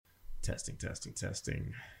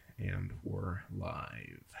Testing. And we're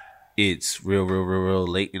live. It's real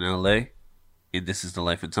late in LA. And this is the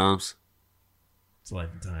Life and Times. It's Life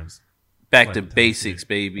and Times. Back to basics,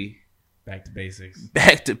 baby. Back to basics.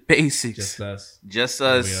 Back to basics. Just us. Just Here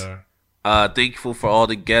us. we are. Thankful for all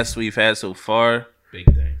the guests we've had so far.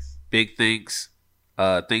 Big thanks. Big thanks.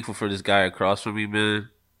 Thankful for this guy across from me, man.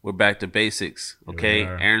 We're back to basics. Okay. Here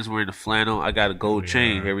we are. Aaron's wearing a flannel. I got a gold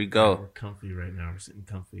chain. Here we go. We're comfy right now. We're sitting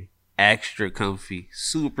comfy. Extra comfy.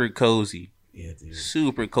 Super cozy. Yeah, dude.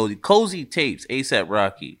 Super cozy. Cozy tapes. ASAP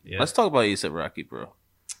Rocky. Yeah. Let's talk about ASAP Rocky, bro.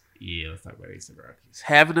 Yeah, let's talk about A$AP Rocky. He's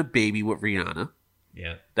having a baby with Rihanna.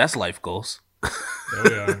 Yeah. That's life goals. There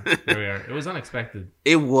we are. It was unexpected.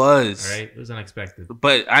 It was. All right? It was unexpected.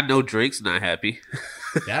 But I know Drake's not happy.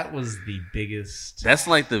 That was the biggest. That's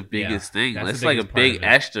like the biggest thing. that's That's the like a biggest part big of it.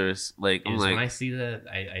 asterisk. Like, I'm Is when I like, see that,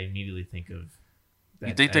 I immediately think of.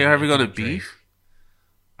 you think they're ever going to beef?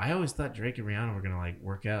 I always thought Drake and Rihanna were gonna like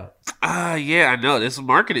work out. Yeah, I know. This was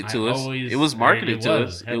marketed to us. It was marketed to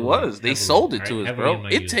us. It was. They sold it to us, bro.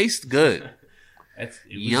 It tastes good.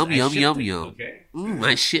 Yum. Okay.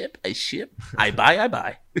 I ship. I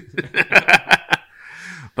buy.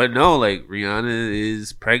 But no, like, Rihanna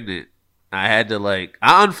is pregnant. I had to, like,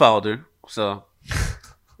 I unfollowed her. So,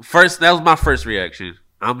 that was my first reaction.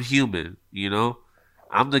 I'm human, you know?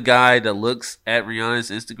 I'm the guy that looks at Rihanna's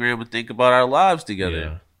Instagram and think about our lives together.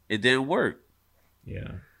 Yeah. It didn't work.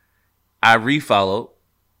 Yeah. I refollowed.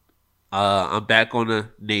 I'm back on the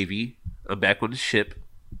Navy. I'm back on the ship.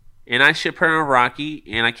 And I ship her and Rocky,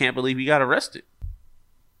 and I can't believe he got arrested.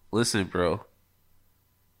 Listen, bro.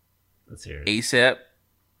 Let's hear it. ASAP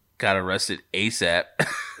got arrested ASAP.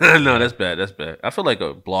 No, that's bad. I feel like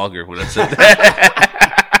a blogger when I said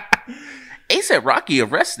that. ASAP Rocky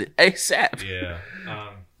arrested ASAP. Yeah.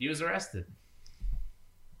 He was arrested.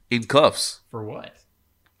 In cuffs. For what?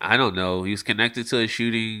 I don't know. He was connected to a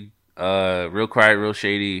shooting. Real quiet, real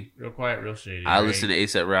shady. Real quiet, real shady. I listen to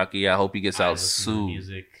ASAP Rocky. I hope he gets out listen to soon.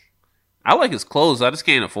 music. I like his clothes. I just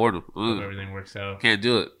can't afford them. Hope everything works out. Can't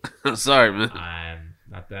do it. I'm sorry, man. I'm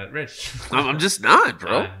not that rich. I'm just not,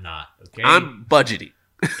 bro. I'm not. Okay. I'm budgeting.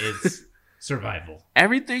 It's survival.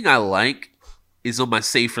 Everything I like is on my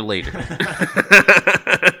save for later.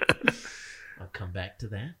 I'll come back to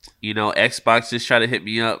that. You know, Xbox just tried to hit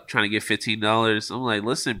me up trying to get $15. I'm like,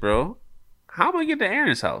 listen, bro, how am I get to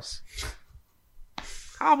Aaron's house?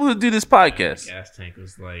 How am I going to do this podcast? The gas tank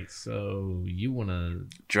was like, so you want to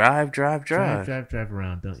drive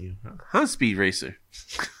around, don't you? Huh? Huh, Speed Racer.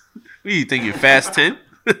 What do you think, you're Fast 10?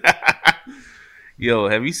 Yo,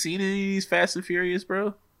 have you seen any of these Fast and Furious,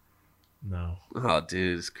 bro? No. Oh,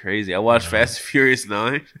 dude, it's crazy. I watched Fast and Furious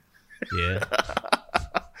 9. Yeah.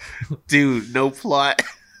 Dude, no plot.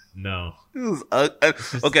 No. It was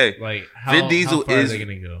okay. Like, Vin Diesel how far is are they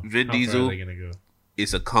gonna go? Vin How far Diesel are they gonna go?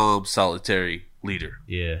 is a calm, solitary leader.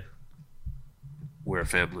 Yeah. We're a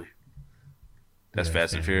family. That's We're a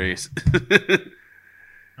Fast and family. Furious.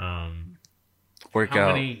 Work How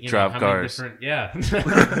out, many, drive how many cars. different- yeah.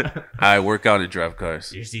 I work out and drive cars.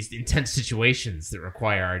 There's these intense situations that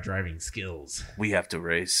require our driving skills. We have to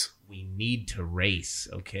race. We need to race,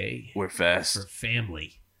 okay? We're For fast.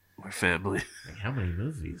 family. We're family. Like, how many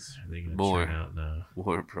movies are they going to More. churn out now?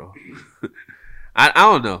 More, bro. I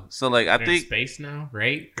don't know. So, like, I They're in think space now,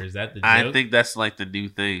 right? Or is that the joke? I think that's like the new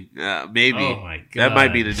thing. Maybe. Oh my god. That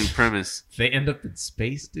might be the new premise. They end up in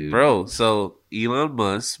space, dude. Bro, so Elon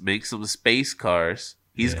Musk makes some space cars.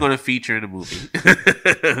 He's Yeah. going to feature in the movie.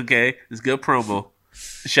 Okay? It's good promo.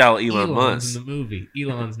 Shout out Elon Elon's Musk. in the movie.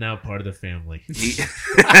 Elon's now part of the family.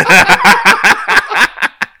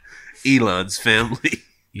 Elon's family.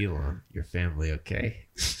 Elon, your family, okay?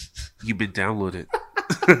 You've been downloaded.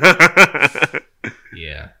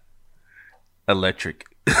 Yeah. Electric.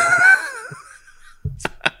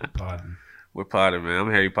 Pardon. We're Potter, man. I'm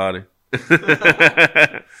Harry Potter.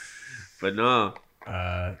 But no,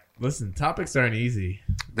 Listen, topics aren't easy.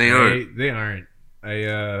 they aren't. They aren't.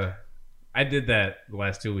 I did that the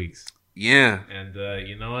last 2 weeks. Yeah. And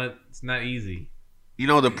you know what? It's not easy. You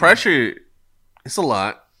know, the pressure, it's a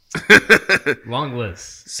lot. Long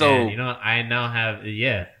list. So- And you know what? I now have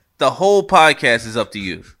The whole podcast is up to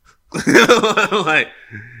you. Like,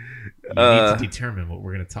 you need to determine what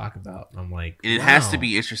we're gonna talk about. I'm like, it has to wow.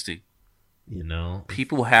 be interesting. You know,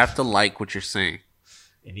 People have to like what you're saying.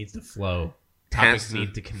 it needs to flow. It has Topics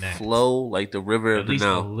need to connect. flow like the river At of the least a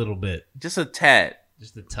Nile. little bit, Just a tad.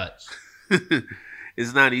 just a touch.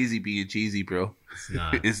 It's not easy being cheesy, bro. It's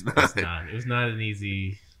not. It's not. It's not. It was not an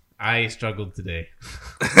easy. I struggled today.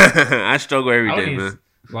 I struggle every I day, was- man.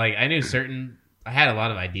 Like I knew certain. I had a lot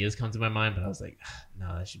of ideas come to my mind, but I was like,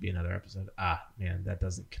 No, that should be another episode. Ah, man, that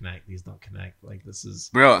doesn't connect. These don't connect. Like, this is...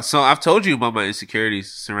 Bro, so I've told you about my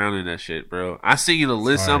insecurities surrounding that shit, bro. I see you the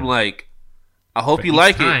list. hard. I'm like, I hope But you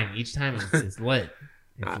like it. Each time it's lit.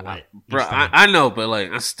 It's lit. Bro, I know, but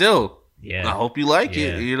like, I still... Yeah. I hope you like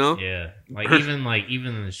it, you know? Yeah. Even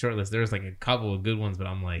in the short list, there's like a couple of good ones, but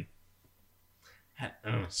I'm like, I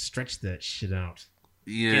don't know, stretch that shit out.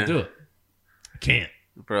 Yeah. Can't do it. I can't.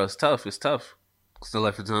 Bro, it's tough. It's tough. It's the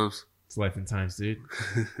life and times. It's life and times, dude.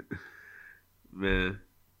 Man.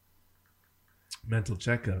 Mental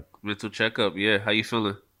checkup. Yeah. How you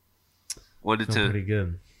feeling? 1 to 10.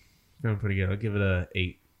 Feeling pretty good. I'll give it a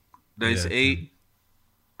 8. Nice 8.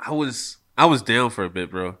 I was down for a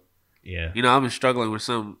bit, bro. Yeah. You know, I've been struggling with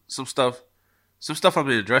some stuff. Some stuff I've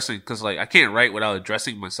been addressing because, like, I can't write without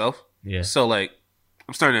addressing myself. Yeah. So, like,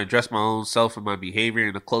 I'm starting to address my own self and my behavior.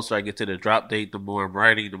 And the closer I get to the drop date, the more I'm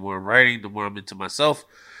writing, the more I'm into myself.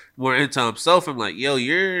 The more into myself, I'm like, yo,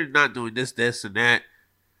 you're not doing this, and that.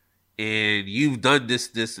 And you've done this,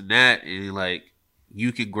 and that. And, like,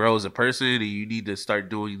 you can grow as a person and you need to start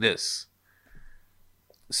doing this.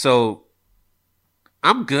 So,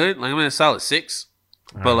 I'm good. Like, I'm in a solid 6.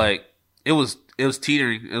 But, like, it was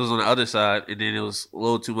teetering. It was on the other side, and then it was a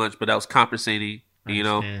little too much, but that was compensating, you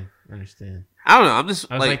know? I understand. I don't know. I was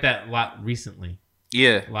like that a lot recently.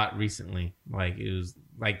 Yeah. A lot recently. Like, it was,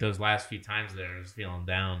 like, those last few times there, I was feeling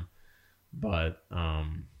down. But,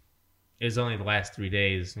 it was only the last 3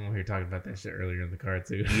 days when we were talking about that shit earlier in the car,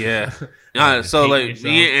 too. Yeah. So, like,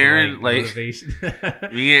 me and Aaron,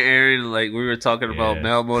 like, we were talking about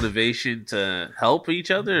male motivation to help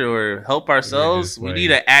each other or help ourselves. We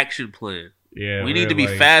need an action plan. Yeah. We need to be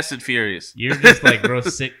fast and furious. You're just, like, real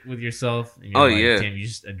sick with yourself. And you're yeah. You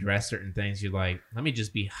just address certain things. You're like, let me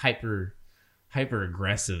just be hyper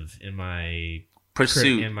aggressive in my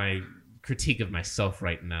pursuit. In my critique of myself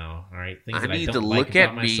right now. All right. Things I need to look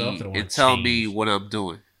at me and tell me what I'm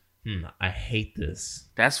doing. I hate this.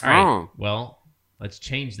 That's wrong. Right, well, let's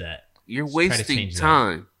change that. You're wasting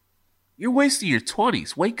time. You're wasting your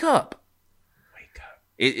 20s. Wake up.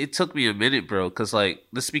 It took me a minute, bro, because, like,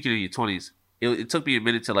 let's speaking of your 20s, it took me a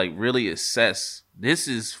minute to, like, really assess. This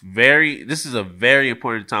is a very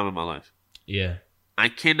important time in my life. Yeah. I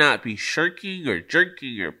cannot be shirking or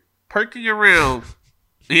jerking or perking around,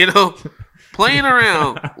 you know, playing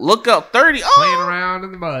around. Look up 30. Oh, playing around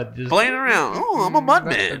in the mud. Just playing around. Oh, I'm a mud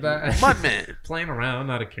man. Mud man. Playing around,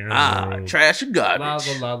 not a caring. Trash and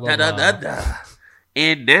garbage. Blah, blah, blah, blah, blah.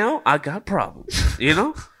 And now I got problems. You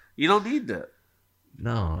know? You don't need that.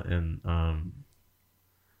 No, and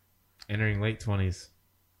entering late 20s.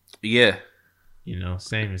 Yeah. You know,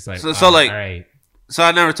 same. It's like, so like, all right. So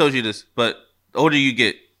I never told you this, but the older you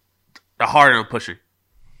get, the harder I'm pushing.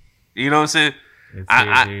 You know what I'm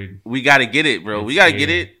saying? Dude. We got to get it, bro. We got to get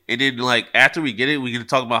it. And then, like, after we get it, we're going to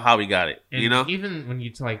talk about how we got it. And you know? Even when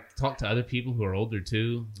you, like, talk to other people who are older,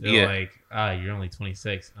 too, they're like, you're only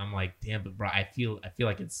 26. I'm like, damn, but, bro, I feel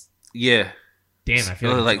like it's... Yeah. Damn, I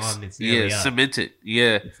feel like it's nearly up. Cemented.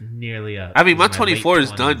 Yeah. It's nearly up. I mean, my 24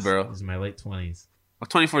 is done, bro. This is my late 20s. My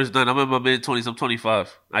 24 is done. I'm in my mid-20s. I'm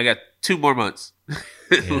 25. I got 2 more months. Yeah,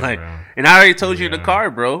 like, bro. And I already told you in the car,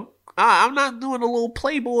 bro. I'm not doing a little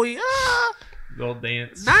Playboy. Little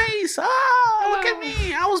dance. Nice. Look at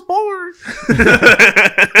me. I was born.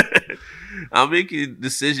 I'm making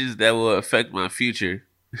decisions that will affect my future.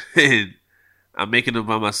 And I'm making them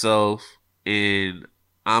by myself. And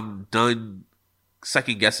I'm done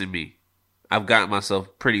second guessing me. I've gotten myself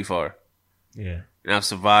pretty far. Yeah. And I've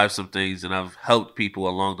survived some things and I've helped people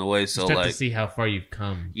along the way. So, start like, to see how far you've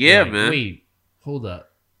come. Yeah, like, man. Wait, hold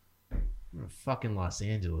up. We're in fucking Los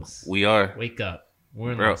Angeles. We are. Wake up.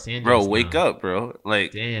 We're in Los Angeles. Bro, wake now. up, bro.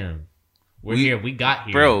 Like, damn. We're here. We got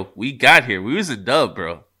here. Bro, we got here. We was in dub,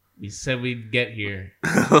 bro. We said we'd get here.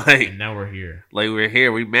 Like, and now we're here. Like, we're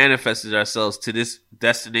here. We manifested ourselves to this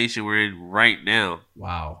destination we're in right now.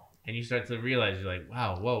 Wow. And you start to realize, you're like,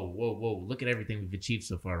 wow, whoa. Look at everything we've achieved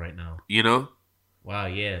so far right now. You know? Wow,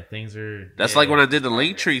 yeah. Things are... That's like when I did the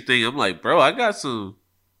Linktree thing. I'm like, bro, I got some...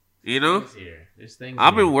 You know? There's things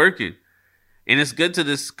I've been working. And it's good to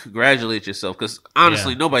just congratulate yourself because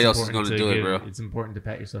honestly, nobody else is going to do it, bro. It's important to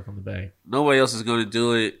pat yourself on the back. Nobody else is going to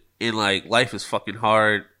do it. And, like, life is fucking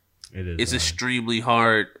hard. It is. It's extremely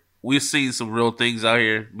hard. We're seeing some real things out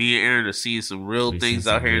here. Me and Aaron are seeing some real things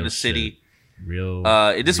out here in the city.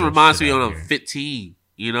 It just reminds me when I'm 15,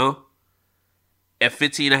 you know? At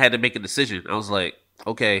 15, I had to make a decision. I was like,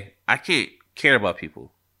 okay, I can't care about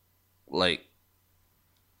people. Like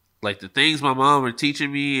the things my mom were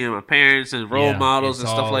teaching me and my parents and role models and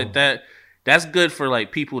stuff like that. That's good for,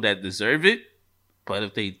 like, people that deserve it. But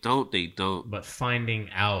if they don't, they don't. But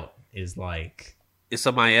finding out is like It's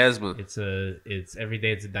a miasma. It's every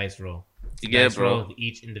day. It's a dice roll. Yeah, Dice bro. roll with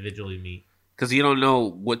each individually meet. Because you don't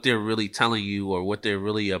know what they're really telling you, or what they're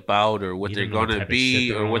really about, or what You they're don't know what going to type of be,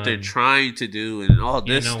 shit or they're what they're on. trying to do, and all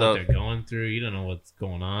You this don't know stuff. what they're going through. You don't know what's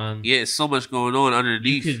going on. Yeah, it's so much going on You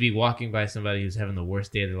underneath. could be walking by somebody who's having the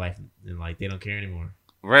worst day of their life, and like they don't care anymore.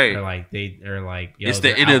 Right. Or like yo, It's the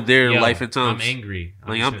they're end of their life and I'm times. angry.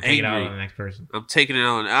 Like, just I'm gonna take it out angry. on the next person. I'm taking it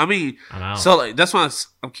out. I mean, I'm out. so like that's why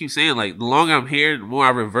I keep saying, like, the longer I'm here, the more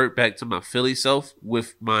I revert back to my Philly self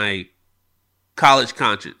with my college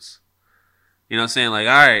conscience. You know what I'm saying? Like,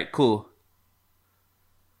 all right, cool.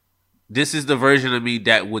 This is the version of me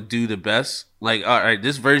that would do the best. Like, all right,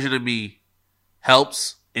 this version of me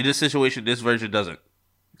helps. In this situation, this version doesn't.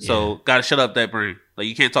 So, gotta shut up that brain. Like,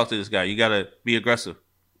 you can't talk to this guy. You gotta be aggressive.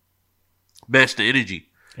 Match the energy.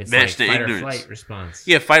 It's match like the fight ignorance. or flight response.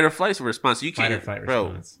 Yeah, fight or flight's a response. You can't, Fight or flight bro.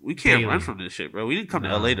 response. We can't Daily. run from this shit, bro. We didn't come to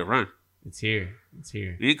No. LA to run. It's here. It's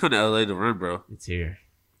here. We didn't come to LA to run, bro. It's here.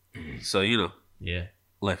 So, you know, Yeah.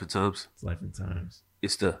 life and times. It's life and times.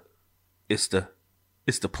 It's the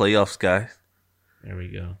playoffs, guys. There we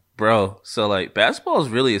go. Bro, so like basketball is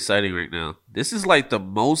really exciting right now. This is like the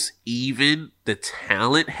most even the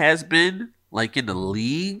talent has been like in the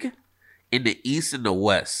league in the East and the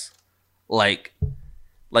West. Like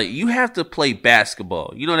you have to play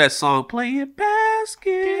basketball. You know that song, playing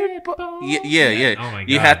basketball? Yeah. Oh my God.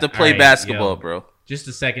 You have to play All right, basketball, yo. bro. Just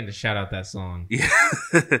a second to shout out that song. Yeah.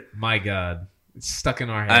 My God. It's stuck in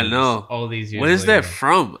our heads. I know. All these years. What is later. that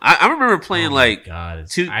from? I remember playing Oh like my God.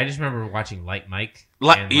 two- I just remember watching Like Mike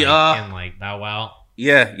Like- and like Bow Wow.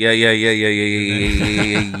 yeah.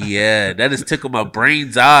 That has tickled my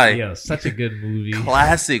brain's eye. Yo, such a good movie.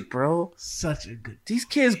 Classic, bro. Such a good These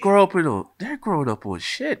kids they're growing up on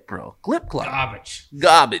shit, bro. Glip clop.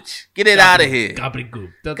 Garbage. Get it out of here.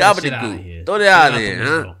 Gobbledygook. Throw that shit out of Gobbledygook. here. Throw it out of Throw it here, the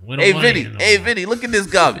huh? window. We don't want it no Hey, more. Vinny, look at this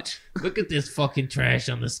garbage. Look at this fucking trash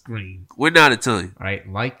on the screen. We're not Italian. All right,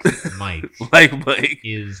 Like Mike Like Mike.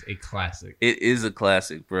 is a classic. It is a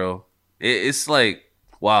classic, bro. It's like,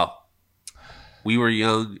 wow. We were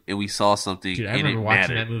young and we saw something. Dude, I and remember it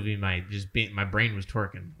watching mattered. that movie. My brain was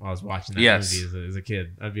twerking while I was watching that Yes. movie as a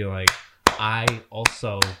kid. I'd be like, I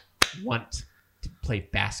also want to play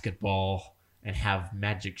basketball and have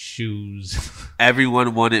magic shoes.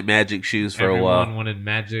 Everyone wanted magic shoes for a Everyone while. wanted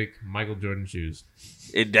magic Michael Jordan shoes.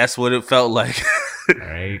 That's what it felt like. All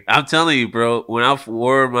right. I'm telling you, bro. When I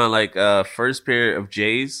wore my first pair of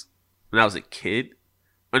J's when I was a kid,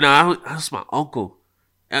 but no, I was my uncle.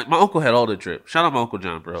 And my uncle had all the drip. Shout out my Uncle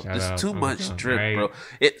John, bro. Shout There's out too Uncle much John, drip, right? bro.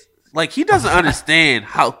 It like he doesn't understand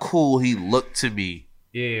how cool he looked to me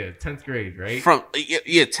Yeah, 10th grade, right? from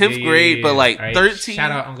 10th grade, but like All right, 13.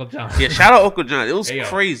 Shout out Uncle John. Yeah, shout out Uncle John. It was Hey, yo.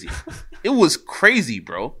 crazy. It was crazy,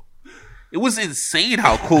 bro. It was insane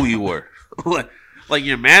how cool you were. like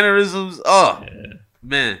your mannerisms. Oh Yeah.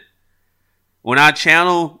 man, when I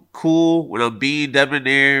channel cool, when I'm being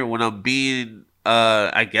debonair, when I'm being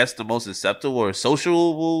I guess the most acceptable or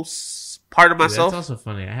sociable part of myself. That's also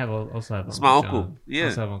funny. I also have. It's Uncle my John. uncle. Yeah. I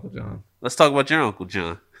also have Uncle John. Let's talk about your Uncle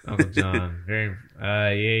John. Uncle John, very.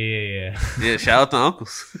 Yeah. Yeah, shout out to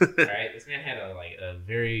uncles. All right, this man had a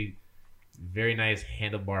very, very nice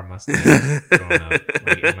handlebar mustache growing up,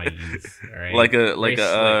 like in my youth. All right, like Very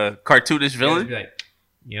a cartoonish slick. He always villain, be like,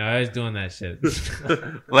 I was doing that shit.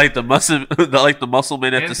 like the muscle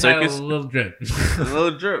man at the And circus. had a little drip, A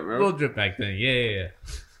little drip, a bro. little drip back then. Yeah.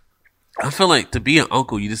 I feel like to be an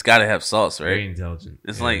uncle, you just gotta have sauce, right? Very intelligent.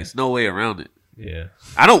 It's Yeah. like it's no way around it. Yeah.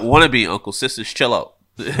 I don't want to be an uncle. Sisters, chill out.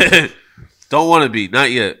 Don't want to be,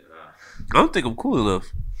 not yet. I don't think I'm cool enough.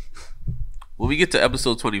 When we get to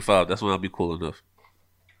episode 25, that's when I'll be cool enough.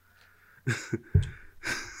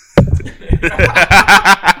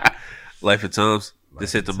 Life at times.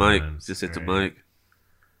 Just hit the mic. Just hit the mic.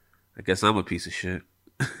 I guess I'm a piece of shit.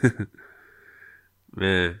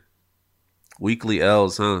 Man. Weekly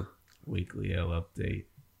L's, huh? Weekly L update.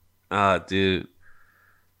 Ah, dude.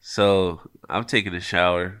 So, I'm taking a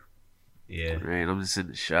shower. Yeah. Right, I'm just in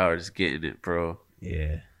the shower, just getting it, bro.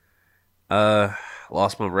 Yeah.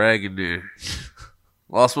 Lost my rag in there.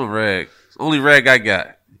 Lost my rag. It's the only rag I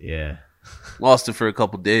got. Yeah. Lost it for a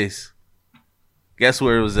couple days. Guess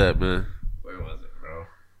where it was at, man? Where was it, bro?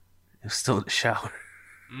 It was still in the shower.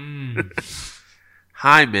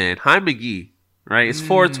 Hi, man. Hi, McGee. Right? It's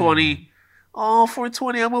 4:20. Oh,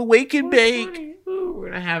 4:20. I'm awake and bake. Ooh, we're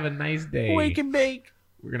gonna have a nice day. Awake and bake.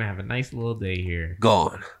 We're gonna have a nice little day here,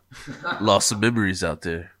 Gone. Lost some memories out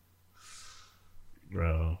there.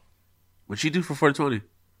 bro. What'd you do for 4:20?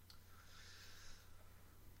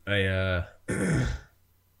 I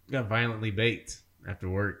got violently baked after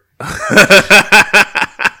work.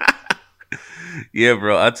 Yeah,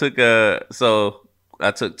 bro. I took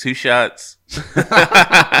I took 2 shots.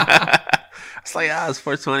 It's like, it's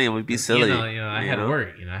 420. I'm gonna be silly. I had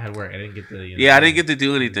work. I had work. I didn't get to. I didn't get to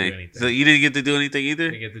do anything. So you didn't get to do anything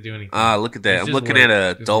either. Didn't get to do anything. Look at that. I'm looking at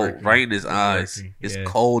an adult right in his eyes. His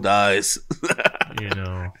cold eyes.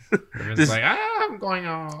 Everyone's like, I'm going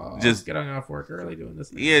off. Just getting off work early doing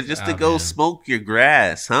this. Just to go smoke your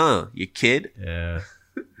grass, huh? You kid. Yeah.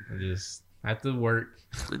 I have to work.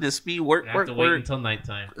 Just be work. I have to wait until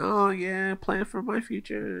nighttime. Oh yeah, plan for my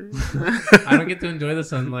future. I don't get to enjoy the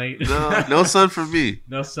sunlight. No sun for me.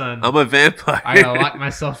 No sun. I'm a vampire. I gotta lock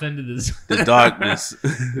myself into the darkness.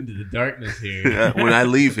 Into the darkness here. When I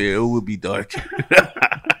leave here, it will be dark.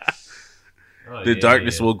 The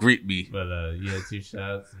darkness will greet me. But you had 2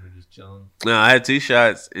 shots and we're just chilling. No, I had 2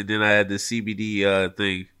 shots and then I had the CBD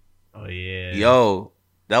thing. Oh yeah. Yo,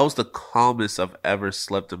 that was the calmest I've ever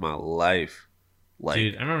slept in my life. Like,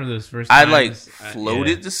 dude, I remember those first times. I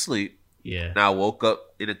floated to sleep. Yeah. And I woke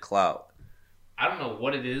up in a cloud. I don't know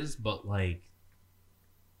what it is, but like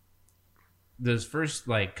those first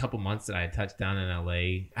like couple months that I touched down in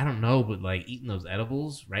LA, I don't know, but like eating those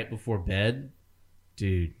edibles right before bed,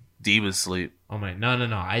 dude. Demon sleep. Oh my, no.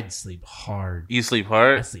 I'd sleep hard. You sleep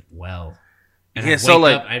hard? I sleep well. And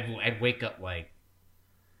I'd wake up like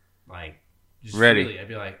just ready. Really, I'd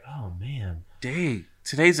be like, oh man, dang.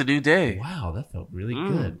 Today's a new day. Wow, that felt really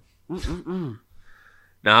good.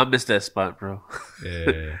 Nah, I missed that spot, bro.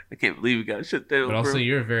 Yeah. I can't believe it got shut down, But also, bro.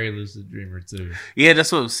 you're a very lucid dreamer, too. Yeah,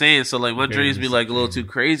 that's what I'm saying. So, like, my dreams be, like, a little too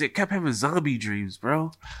crazy. I kept having zombie dreams,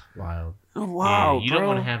 bro. Wild. Oh, wow, you bro. don't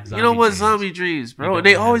want to have zombie dreams. You don't want zombie dreams, bro. And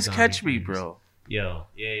they always catch me, bro. Yo,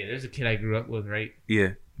 yeah, there's a kid I grew up with, right?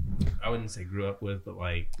 Yeah. I wouldn't say grew up with, but,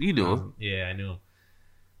 like... You knew him. Yeah, I knew him.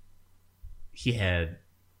 He had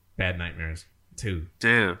bad nightmares. Too.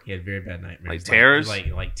 Damn. He had very bad nightmares. Like terrors?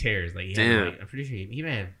 Like terrors. Like he damn. Had, I'm pretty sure he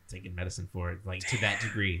may have taken medicine for it, like to that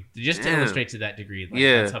degree. Just to damn. illustrate to that degree. Like,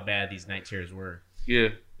 yeah. That's how bad these night terrors were. Yeah.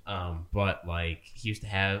 But like he used to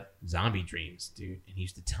have zombie dreams, dude. And he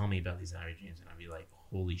used to tell me about these zombie dreams, and I'd be like,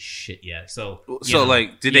 holy shit, yeah. So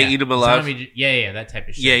like, did they eat him alive? Yeah, that type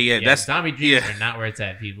of shit. Yeah. That's zombie dreams are not where it's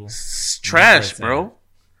at, people. It's trash, bro.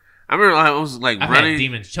 I remember I was like I've running. Had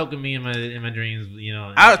demons choking me in my dreams,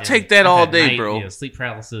 I'll take that all day, bro. Sleep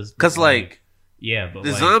paralysis. Because but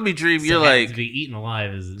the zombie dream, you're like to be eaten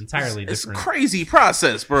alive is entirely different. It's a crazy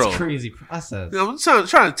process, bro. It's a crazy process. I'm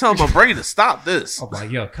trying to tell my brain to stop this. I'm like,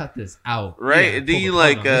 yo, cut this out, right? And then you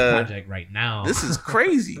like this project right now. This is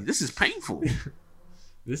crazy. This is painful.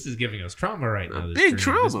 This is giving us trauma right now. This big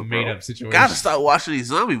trauma, this bro. Made up situation. Gotta stop watching these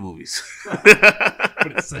zombie movies.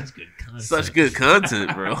 But it's such good content. Such good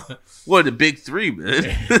content, bro. What are the big 3,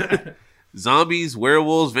 man? Zombies,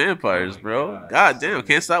 werewolves, vampires, bro. God damn,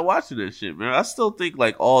 can't stop watching that shit, man. I still think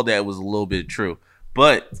like all that was a little bit true,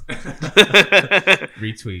 but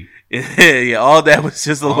retweet. Yeah, all that was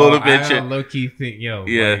just a little bit true. Low key think, yo,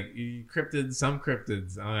 yeah, like, some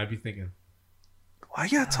cryptids. I'd be thinking, why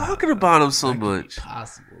y'all talking about them so much?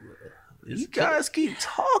 Possible. You guys keep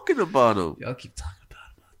talking about them. Y'all keep talking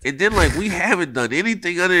about them. And then like we haven't done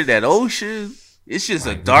anything under that ocean. It's just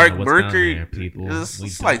a dark mercury.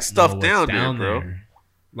 It's like stuff down there, bro.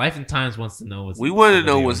 Life and Times wants to know what's. We want to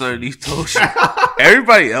know what's underneath the ocean.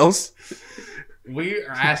 Everybody else. We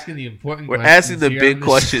are asking the important. We're asking the big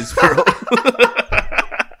questions, bro.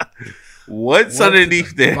 What's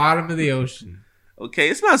underneath there? Bottom of the ocean. Okay,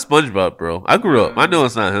 it's not SpongeBob, bro. I grew up. I know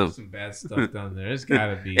it's not him. Some bad stuff down there. There's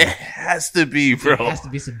gotta be. It has to be, bro. There has to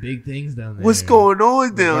be some big things down there. What's going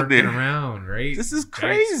on down there? Around, right? This is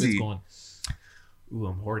crazy. Going, ooh,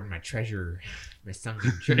 I'm hoarding my treasure. My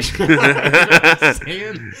sunken treasure. You know what I'm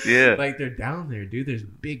saying? Yeah. Like they're down there, dude. There's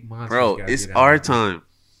big monsters. Bro, it's our time.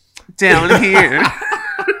 Down here.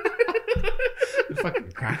 The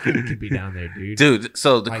fucking Kraken could be down there, dude. Dude,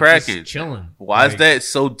 so the like, Kraken. Chilling. Why is that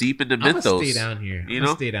so deep in the mythos? I'm gonna stay down here. I'm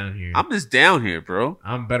gonna stay down here. I'm just down here, bro.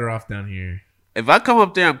 I'm better off down here. If I come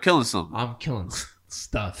up there, I'm killing something. I'm killing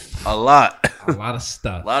stuff. A lot. A lot of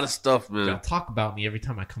stuff. A lot of stuff, man. Y'all talk about me every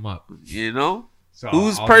time I come up. You know? So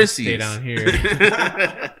who's I'll Percy? Stay down here.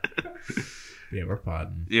 Yeah, we're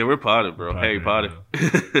podding. Yeah, we're podding, bro. Harry Potter.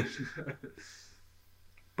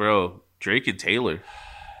 Bro, Drake and Taylor.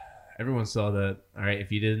 Everyone saw that. All right,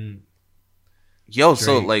 if you didn't, yo, Drake,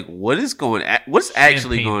 so like, what's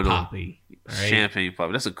actually going Poppy, on? Right? Champagne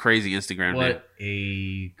Poppy. That's a crazy Instagram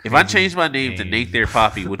name. If I change my name to Natheer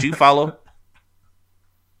Poppy, would you follow?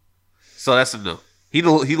 So that's a no. He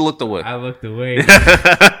looked away. I looked away.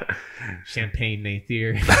 Champagne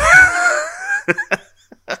Natheer.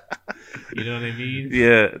 You know what I mean?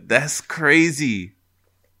 Yeah, that's crazy.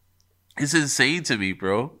 It's insane to me,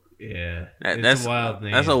 bro. Yeah, That's a wild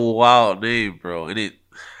name. That's a wild name, bro. And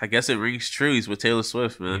I guess it rings true. He's with Taylor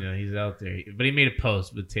Swift, man. You know, he's out there. But he made a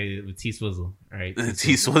post with T Swizzle. All right,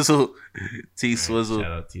 T Swizzle, T Swizzle,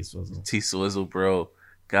 shout out T Swizzle, T Swizzle, bro.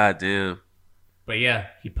 God damn. But yeah,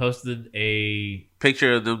 he posted a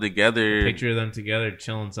picture of them together.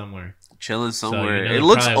 chilling somewhere. So, it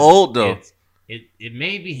looks old though. It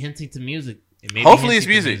may be hinting to music. Hopefully it's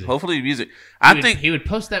music. Hopefully it's music. I think he would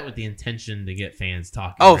post that with the intention to get fans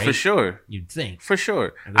talking. Oh, right? for sure. You'd think. For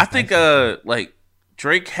sure. I think like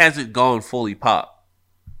Drake hasn't gone fully pop.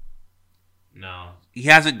 No. He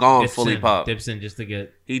hasn't gone fully pop. Dips in just to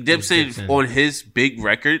get. He dips in on his big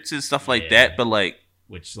records and stuff like that, but like,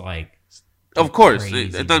 which like, of course,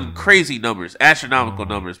 they've done crazy numbers, astronomical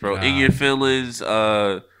numbers, bro. God. In Your Feelings.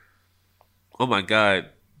 Oh my god.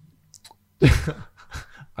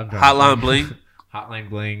 Hotline Bling. Hotline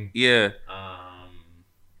Bling. Yeah.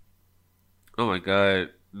 Oh my god.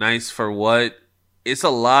 Nice for What? It's a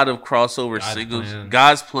lot of crossover singles. Plan.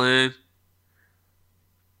 God's Plan.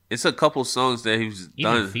 It's a couple songs that he's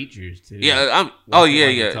done. Features too. Yeah.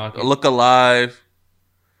 Look Alive.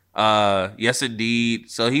 Yes Indeed.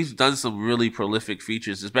 So he's done some really prolific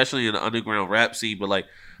features, especially in the underground rap scene. But like,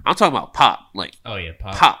 I'm talking about pop. Like,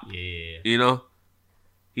 pop. Yeah. You know,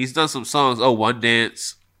 he's done some songs. Oh, One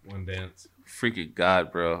Dance. Freaking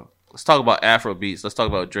God, bro. Let's talk about Afro beats. Let's talk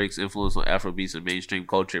about Drake's influence on Afro beats and mainstream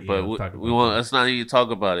culture. But let's not even talk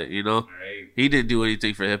about it. You know, right. He didn't do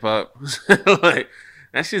anything for hip hop. Like,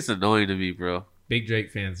 that shit's annoying to me, bro. Big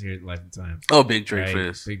Drake fans here at Life and Times. Oh, big Drake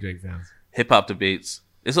fans. Big Drake fans. Hip hop debates.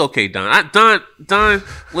 It's okay, Don. Don.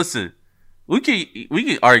 Listen, we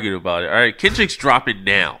can argue about it. All right, Kendrick's dropping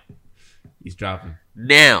now. He's dropping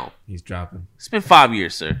now. He's dropping. It's been 5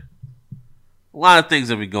 years, sir. A lot of things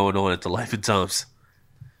have been going on at the Life and Times.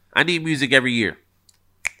 I need music every year.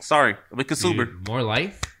 Sorry, I'm a consumer. Dude, more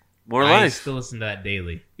life. I still listen to that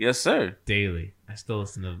daily. Yes, sir. Daily. I still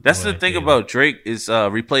listen to. That's the thing about Drake is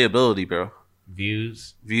replayability, bro.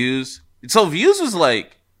 Views. So Views was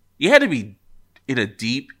like, you had to be in a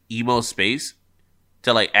deep emo space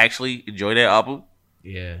to like actually enjoy that album.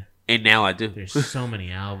 Yeah. And now I do. There's so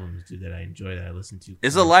many albums, dude, that I enjoy that I listen to.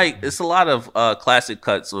 It's a lot of classic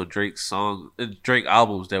cuts on Drake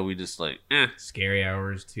albums that we just like. Scary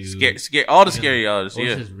Hours too. All the Scary Hours. What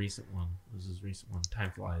was his recent one?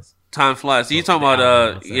 Time Flies. So you talking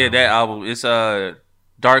about that album? It's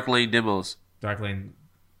Dark Lane Demos. Dark Lane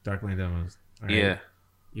Demos. Right? Yeah.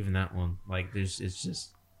 Even that one, like, it's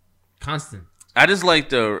just constant. I just like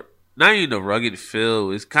not even the rugged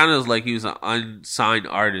feel. It's kind of like he was an unsigned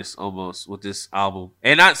artist almost with this album.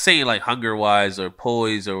 And not saying like Hunger Wise or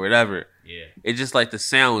Poise or whatever. Yeah. It's just like the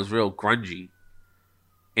sound was real grungy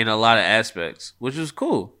in a lot of aspects, which was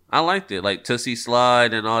cool. I liked it. Like Tootsie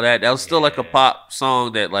Slide and all that. That was still like a pop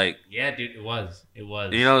song that like... Yeah, dude, it was. You know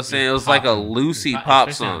what I'm saying? It was like a loosey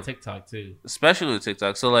pop song. On TikTok too. Especially on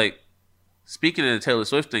TikTok. So like, speaking of the Taylor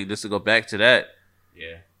Swift thing, just to go back to that.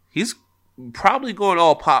 Yeah. He's probably going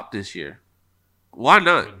all pop this year. Why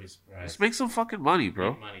not? Wouldn't be surprised. Let's make some fucking money,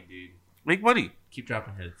 bro. Make money, dude. Make money. Keep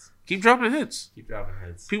dropping hits.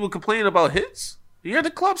 People complaining about hits. You're at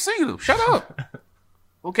the club singing them. Shut up.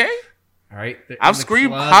 Okay? All right. I've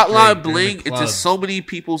screamed Hotline Bling into so many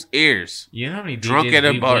people's ears. You know how many DJs drunk at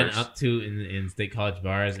we've bars went up to in state college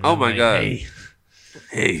bars? And oh my god!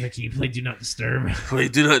 Hey, can you play Do Not Disturb? Play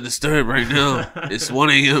Do Not Disturb right now. It's 1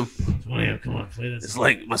 a.m. It's 1 a.m. Come on, play this. It's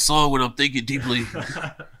like my song when I'm thinking deeply.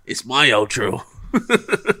 It's my outro.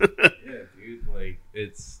 Yeah, dude. Like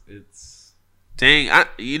it's. Dang,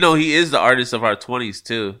 he is the artist of our 20s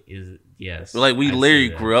too. Yes. But like we literally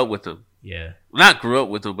grew up with him. Yeah. Not grew up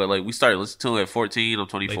with him, but like we started listening to him at 14. I'm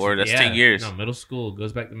 24. That's 10 years. No, middle school.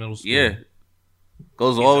 Goes back to middle school. Yeah.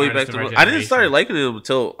 Goes all the way back to... I didn't start liking him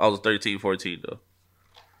until I was 13, 14 though.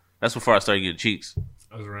 That's before I started getting cheeks.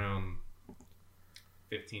 I was around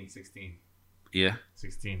 15, 16. Yeah.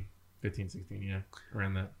 15, 16, yeah.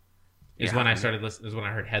 Around that. Is when I started listening. Is when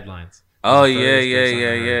I heard Headlines. Oh,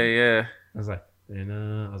 yeah. I was like,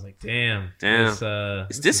 damn.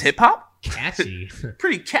 Is this hip hop? Catchy.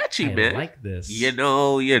 Pretty catchy, man. I like this. You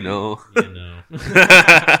know.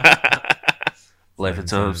 Life and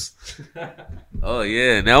Times. Oh,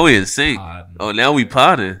 yeah. Now we in sync. Oh, now we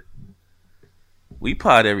podding. We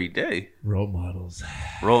pod every day. Role models.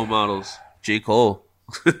 J. Cole.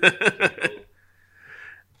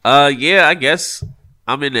 Yeah, I guess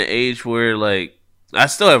I'm in the age where, like, I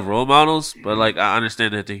still have role models, but, like, I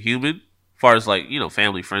understand that they're human. As far as, like,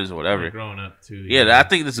 family, friends, or whatever. Growing up, too. Yeah, I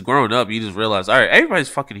think this is growing up. You just realize, all right, everybody's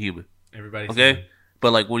fucking human. Everybody's okay? human.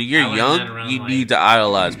 But, like, when you're young, you need to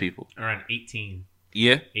idolize people. Around 18.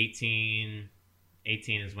 Yeah? 18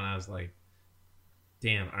 18 is when I was like,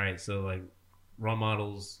 damn, all right, so like role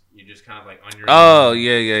models, you're just kind of like on your Oh, own,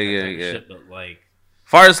 yeah. shit, but like,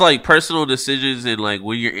 Far as like personal decisions and like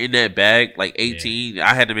when you're in that bag, like 18,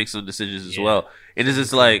 I had to make some decisions as well. And it's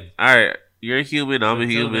just like, all right, you're a human, I'm a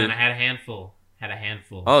human. Then, I had a handful.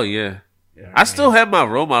 Oh yeah, I still have my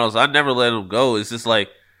role models. I never let them go. It's just like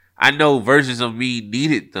I know versions of me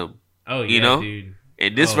needed them. Oh yeah, you know? Dude.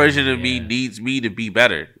 And this version of me needs me to be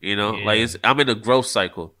better. You know, like I'm in a growth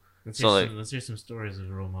cycle. Let's hear some stories of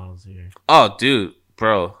role models here. Oh, dude,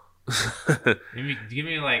 bro. give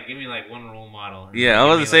me like one role model. Yeah, I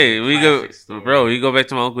was gonna say we go back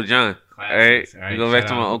to my Uncle John. Classics. All right, we go back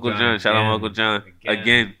to my Uncle John. Shout out my Uncle John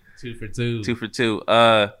again. 2 for 2. 2 for 2.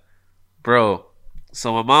 Bro.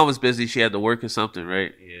 So my mom was busy. She had to work or something,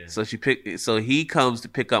 right? Yeah. So he comes to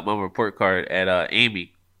pick up my report card at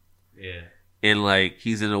Amy. Yeah. And like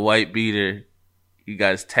he's in a white beater. He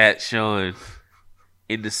got his tat showing.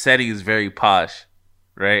 And the setting is very posh,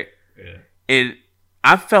 right? Yeah. And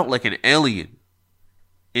I felt like an alien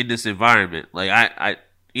in this environment. Like I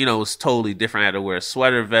it was totally different. I had to wear a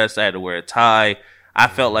sweater vest. I had to wear a tie. I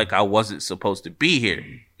felt like I wasn't supposed to be here,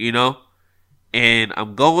 And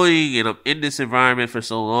I'm going and I'm in this environment for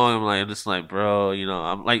so long. I'm just like, bro,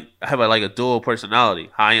 I'm like, I have a dual personality.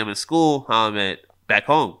 How I am in school, how I'm at back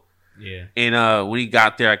home. Yeah. And when he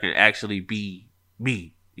got there, I can actually be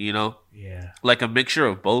me, Yeah. Like a mixture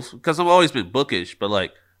of both. Because I've always been bookish, but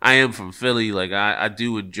like I am from Philly. Like I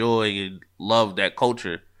do enjoy and love that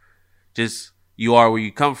culture. Just you are where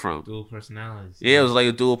you come from. Dual personalities. Yeah, it was like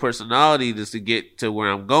a dual personality just to get to where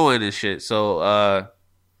I'm going and shit. So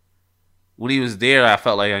when he was there, I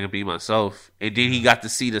felt like I could be myself. And then he got to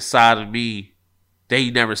see the side of me that he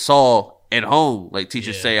never saw at home. Like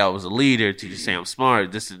teachers say I was a leader. Teachers say I'm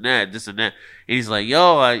smart. This and that. And he's like,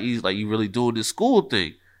 he's like, you really doing this school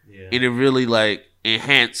thing. Yeah. And it really like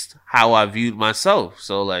enhanced how I viewed myself.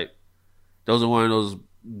 So like, those are one of those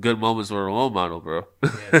good moments for a role model, bro.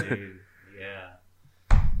 Yeah, dude. Yeah.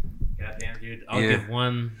 Goddamn, dude. I'll give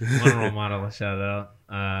one role model a shout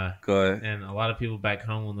out. Go ahead. And a lot of people back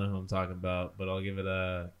home will know who I'm talking about, but I'll give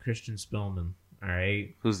it Christian Spillman. All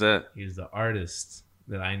right. Who's that? He's the artist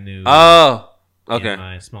that I knew. Oh, okay. In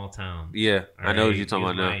my small town. Yeah, I know what you're talking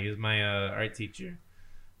about now. He was my art teacher.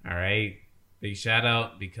 All right. Big shout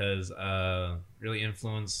out because really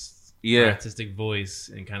influenced my artistic voice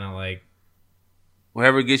and kind of like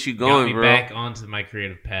whatever gets you going, got me bro. back onto my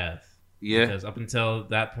creative path. Yeah. Because up until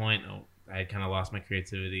that point, I had kind of lost my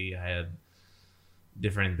creativity. I had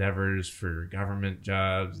different endeavors for government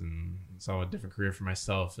jobs and saw a different career for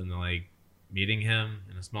myself. And like meeting him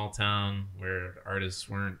in a small town where artists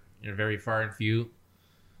weren't very far and few,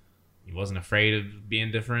 he wasn't afraid of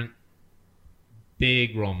being different.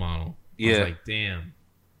 Big role model. I was like, damn,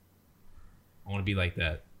 I want to be like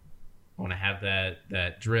that. I want to have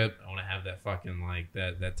that drip. I want to have that fucking like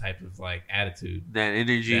that type of like attitude, that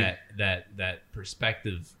energy, that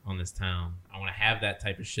perspective on this town. I want to have that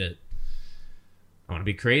type of shit. I want to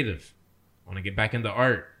be creative. I want to get back into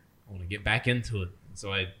art. I want to get back into it. And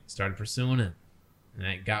so I started pursuing it, and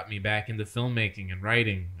that got me back into filmmaking and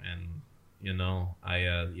writing. And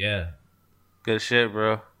good shit,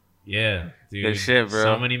 bro. Yeah, dude. Good shit, bro.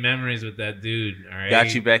 So many memories with that dude. All right,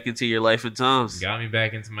 got you back into your life and times. Got me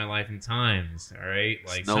back into my life and times. All right,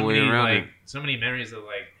 like no way around it. So many memories of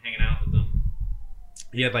like hanging out with them.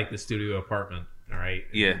 He had like the studio apartment. All right,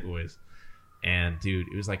 yeah, boys. And dude,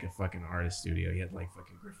 it was like a fucking artist studio. He had like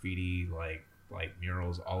fucking graffiti, like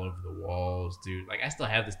murals all over the walls, dude. Like I still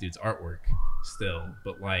have this dude's artwork still,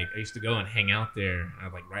 but like I used to go and hang out there. And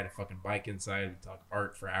I'd like ride a fucking bike inside, and talk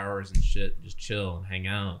art for hours and shit, and just chill and hang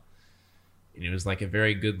out. And it was like a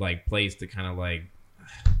very good like place to kind of like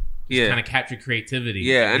kind of capture creativity.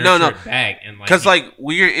 Yeah, no, back and like because like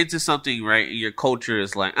when you're into something, right, your culture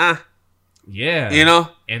is like yeah,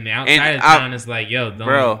 and the outside of town is like, yo, don't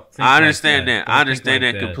bro. I understand that. I understand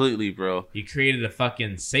that completely, bro. You created a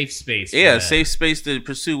fucking safe space. Safe space to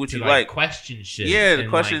pursue what you like. Question shit. Yeah, and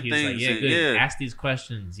question things. Like, good. Ask these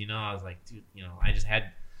questions. I was like, dude, I just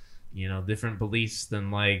had different beliefs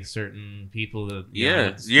than like certain people that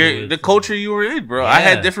you're the culture you were in, bro. I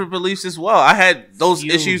had different beliefs as well. I had those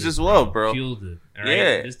issues as well, bro. Fueled it. All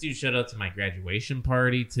right? This dude showed up to my graduation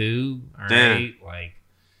party too. All right, like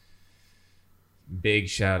big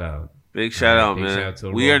shout out. Big shout out, man.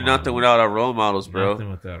 We are nothing without our role models, bro.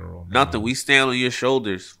 Nothing without our role models. Nothing. We stand on your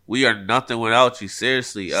shoulders. We are nothing without you.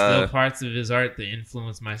 Seriously. Still parts of his art that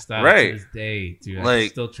influence my style to this day, dude. I can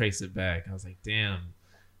still trace it back. I was like, damn.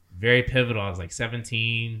 Very pivotal. I was like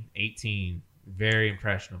 17, 18. Very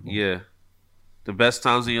impressionable. Yeah. The best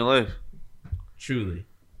times in your life. Truly.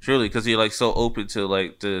 Truly, because you're like so open to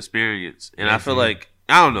like the experience, and Yeah, I feel dude. like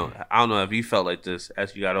I don't know if you felt like this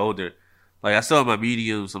as you got older. Like I still have my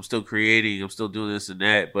mediums, I'm still creating, I'm still doing this and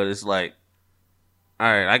that, but it's like,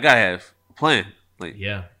 all right, I gotta have a plan. Like,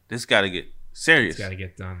 Yeah, this got to get serious. it's got to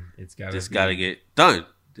get done. This got to get done.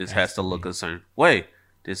 This has to look a certain way.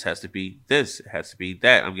 This has to be this. It has to be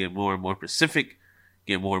that. I'm getting more and more specific,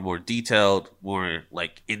 getting more and more detailed, more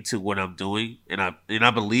like into what I'm doing, and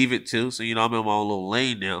I believe it too. So I'm in my own little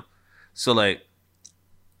lane now. So like,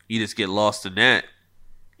 you just get lost in that.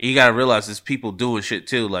 And you gotta realize there's people doing shit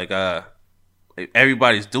too. Like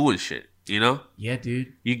everybody's doing shit. Yeah,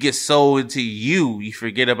 dude. You get so into you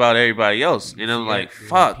forget about everybody else. And I'm like,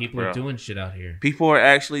 fuck, people are doing shit out here. People are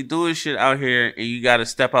actually doing shit out here, and you got to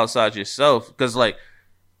step outside yourself. Because, like,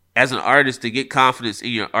 as an artist, to get confidence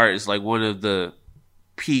in your art is like one of the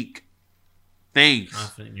peak things.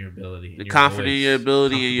 Confident in your ability. Confident in your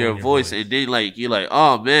ability and your voice. And then, like, you're like,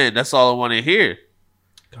 oh, man, that's all I want to hear.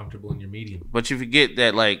 Comfortable in your medium. But you forget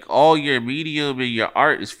that, like, all your medium and your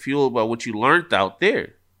art is fueled by what you learned out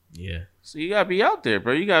there. Yeah. So you gotta be out there,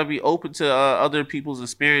 bro. You gotta be open to other people's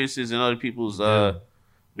experiences and other people's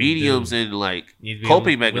mediums and like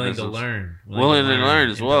coping mechanisms. Willing to learn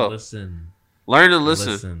as well. Learn and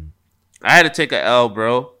listen. I had to take a L,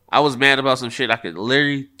 bro. I was mad about some shit I could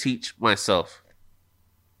literally teach myself.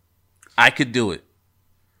 I could do it,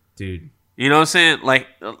 dude. You know what I'm saying? Like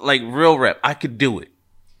real rep. I could do it.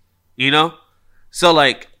 So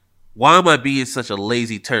like, why am I being such a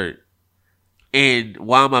lazy turd? And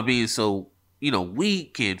why am I being so,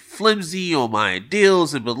 weak and flimsy on my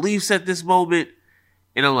ideals and beliefs at this moment?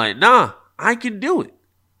 And I'm like, nah, I can do it.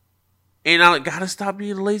 And I gotta stop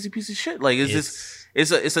being a lazy piece of shit. Like,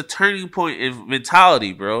 it's a turning point in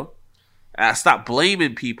mentality, bro. I stopped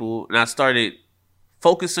blaming people and I started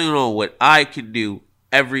focusing on what I can do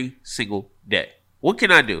every single day. What can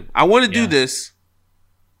I do? I want to do this.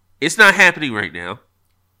 It's not happening right now.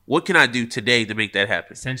 What can I do today to make that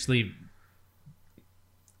happen? Essentially,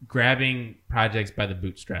 grabbing projects by the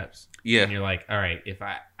bootstraps. Yeah. And you're like, all right, if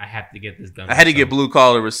I have to get this done. I had to get blue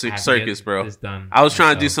collar circus, bro. This done I was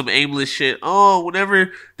trying to do some aimless shit. Oh,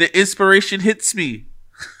 whenever the inspiration hits me.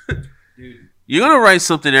 Dude. You're going to write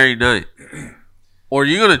something every night. Or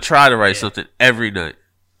you're going to try to write something every night.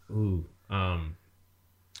 Ooh.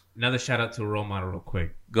 Another shout out to a role model real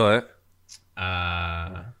quick. Go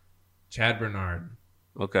ahead. Chad Bernard.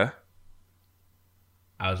 Okay.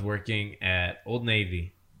 I was working at Old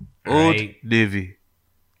Navy. Navy.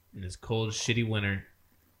 In this cold, shitty winter.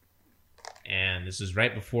 And this was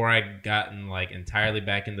right before I'd gotten like entirely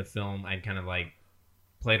back into film. I'd kind of like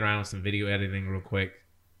played around with some video editing real quick.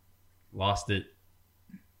 Lost it.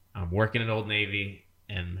 I'm working at Old Navy.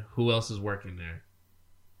 And who else is working there?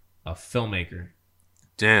 A filmmaker.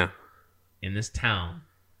 Damn. In this town.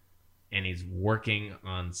 And he's working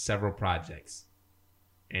on several projects.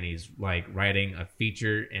 And he's like writing a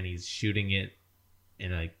feature and he's shooting it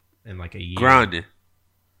in like a year. Grinding.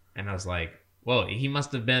 And I was like, whoa, he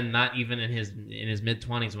must have been not even in his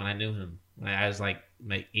mid-20s when I knew him. I was like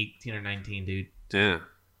 18 or 19, dude. Damn.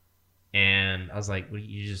 And I was like, what,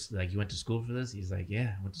 you just like, you went to school for this? He's like,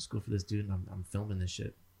 yeah, I went to school for this, dude, and I'm filming this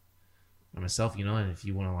shit by myself, and if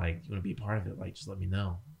you want to be a part of it, like, just let me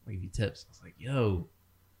know. I'll give you tips. I was like, yo,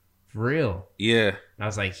 for real. Yeah. And I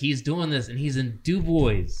was like, he's doing this and he's in Du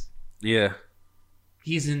Bois. Yeah.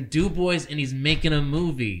 He's in Du Bois and he's making a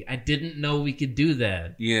movie. I didn't know we could do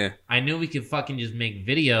that. Yeah. I knew we could fucking just make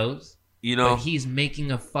videos. But he's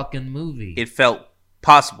making a fucking movie. It felt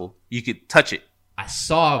possible. You could touch it. I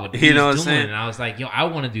saw what he was doing and I was like, yo, I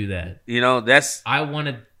want to do that. I want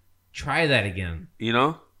to try that again.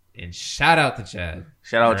 And shout out to Chad.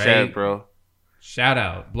 Shout out Chad, bro. Shout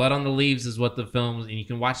out. Blood on the Leaves is what the film's, and you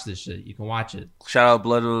can watch this shit. You can watch it. Shout out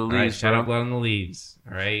Blood on the Leaves. Right, shout out Blood on the Leaves.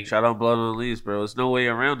 All right. Shout out Blood on the Leaves, bro. There's no way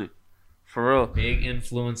around it. For real. Big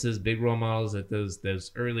influences, big role models at those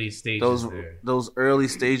early stages. Those early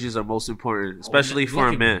stages are most important, especially for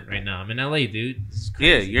a man. Right now, I'm in LA, dude.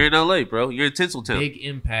 Yeah, you're in LA, bro. You're in Tinseltown. Big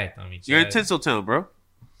impact on me. Chad. You're in Tinseltown, bro.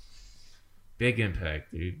 Big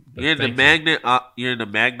impact, dude. But you're in the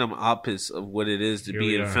magnum opus of what it is to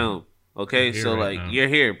be in film. Okay, so like you're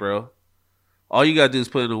here, bro. All you gotta do is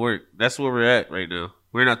put in the work. That's where we're at right now.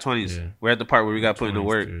 We're in our 20s. Yeah. We're at the part where we gotta put in the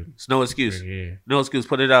work. Dude. It's no excuse. No excuse.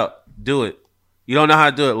 Put it out. Do it. You don't know how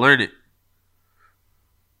to do it. Learn it.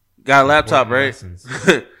 Got a laptop, right?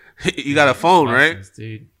 You got a phone, right?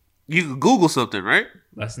 Dude. You can Google something, right?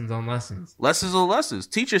 Lessons on lessons. Lessons on lessons.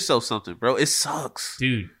 Teach yourself something, bro. It sucks,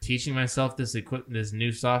 dude. Teaching myself this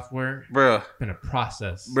new software, bruh, been a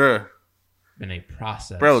process, bruh. been a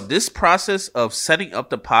process. Bro, this process of setting up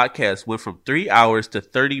the podcast went from 3 hours to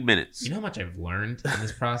 30 minutes. You know how much I've learned in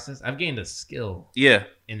this process? I've gained a skill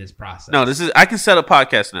in this process. No, I can set a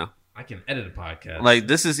podcast now. I can edit a podcast. Like,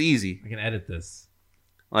 this is easy. I can edit this.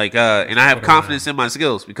 Like, and I have confidence in my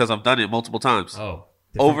skills because I've done it multiple times. Oh.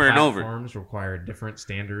 Over and over. Platforms require different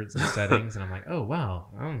standards and settings, and I'm like, oh wow,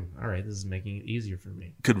 all right, this is making it easier for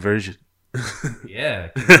me. Conversion. Yeah,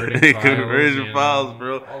 conversion files,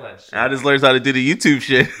 bro. All that shit. I just learned how to do the YouTube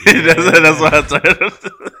shit. Yeah. that's what I started.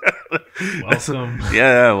 Welcome.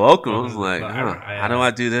 Yeah, welcome. I was like, how do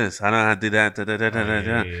I do this? How do I do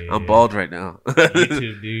that? I'm bald right now.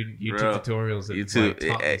 YouTube, dude. YouTube tutorials. YouTube.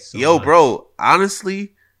 Taught me so Yo, much. bro.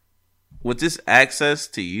 Honestly, with this access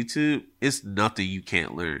to YouTube, it's nothing you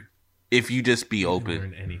can't learn if you just be open.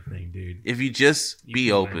 Learn anything, dude. If you just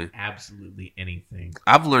be open, absolutely anything.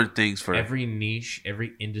 I've learned things for every niche,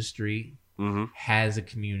 every industry has a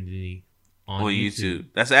community on YouTube.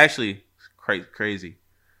 That's actually crazy,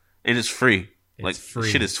 and it's free. It's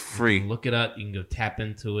free. Shit is free. You can look it up. You can go tap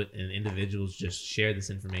into it, and individuals just share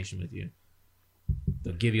this information with you.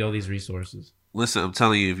 They'll give you all these resources. Listen, I'm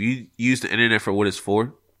telling you, if you use the internet for what it's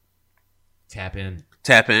for. Tap in.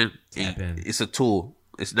 It's a tool.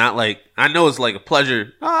 It's not like, I know it's like a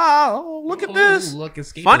pleasure. Oh, look at this. Look,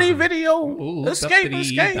 escapism. Funny video. Escape.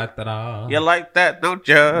 You like that, don't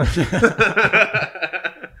you?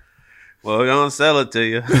 Well, we're going to sell it to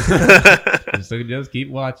you. So just keep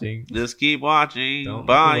watching. Just keep watching. Don't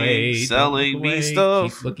buying, selling me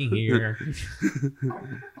stuff. Keep looking here.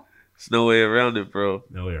 There's no way around it, bro.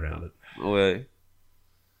 No way around it. No way.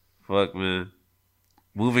 Fuck, man.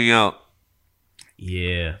 Moving out.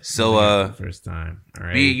 Yeah. So, first time. All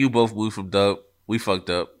right. Me and you both moved from Dub. We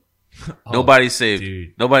fucked up. Nobody saved.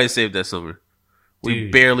 Dude. Nobody saved that summer.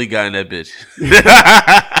 We barely got in that bitch.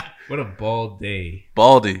 What a bald day.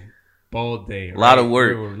 Balding. Bald day. A lot of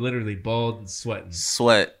work. We were literally bald and sweating.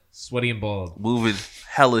 Sweaty and bald. Moving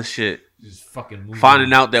hella shit. Just fucking moving.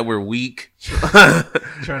 Finding out that we're weak.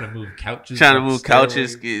 Trying to move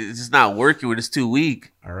couches. It's just not working when it's too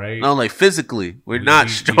weak. All right. No, like physically. We're not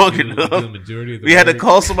strong enough. We had to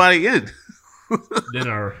call somebody in. Then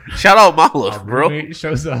shout out Malov, bro. Roommate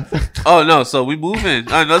shows up. Oh no, so we move in.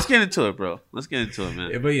 All right, let's get into it, bro. Let's get into it,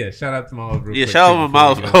 man. Yeah, but yeah, shout out to Malov. Yeah, shout out to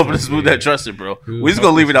Malov. Hoping to smooth that trusted, bro. We just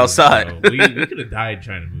gonna leave it outside. We could have died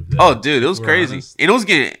trying to move that. Oh, dude, it was crazy. Honest. And it was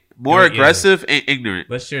getting more aggressive and ignorant.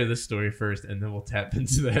 Let's share this story first, and then we'll tap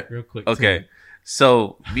into that real quick. Okay, too.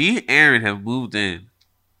 So me and Aaron have moved in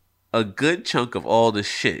a good chunk of all the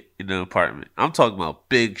shit in the apartment. I'm talking about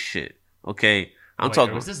big shit. Okay.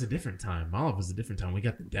 Was this a different time? Olive was a different time. We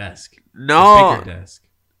got the desk. No. The bigger desk.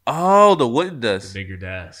 Oh, the wooden desk. The bigger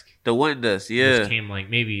desk. The wooden desk, yeah. Which came like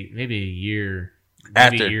maybe a year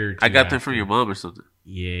after. I got them from your mom or something.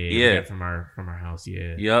 Yeah. We got from our house,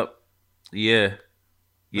 yeah. Yep. Yeah.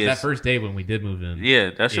 Yes. That first day when we did move in.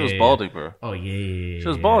 Yeah, that shit was balding, bro. Oh, yeah. She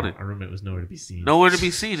was balding. Our roommate was nowhere to be seen. Nowhere to be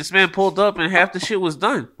seen. This man pulled up and half the shit was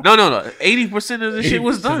done. No. 80% of the shit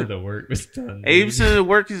was done. 80% of the work was done. 80% of the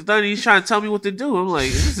work is done. He's trying to tell me what to do. I'm like,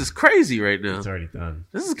 this is crazy right now. It's already done.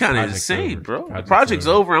 This is kind of insane, bro. The project's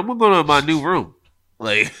over. I'm going to go to my new room.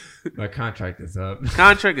 Like, my contract is up.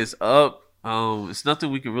 Contract is up. It's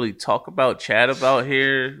nothing we can really talk about, chat about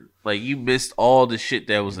here. Like, you missed all the shit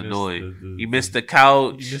that was annoying. You missed the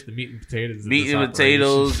couch. You missed the meat and potatoes. Meat and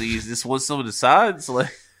potatoes. You just want some of the sides.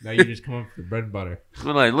 Like, now you just come up for the bread and butter.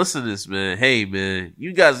 We're like, listen to this, man. Hey, man,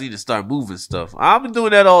 you guys need to start moving stuff. I've been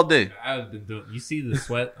doing that all day. I've been doing. You see the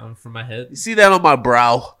sweat from my head? You see that on my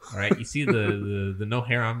brow? All right. You see the no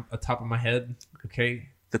hair on the top of my head? Okay.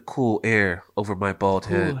 The cool air over my bald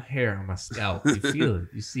head. Cool hair on my scalp. You feel it.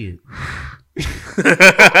 You see it.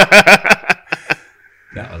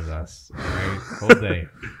 That was us. All right. Whole day.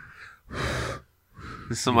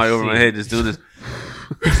 There's somebody over my head just doing this.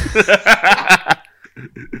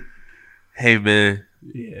 Hey, man.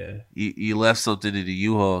 Yeah. You left something in the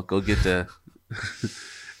U-Haul. Go get that.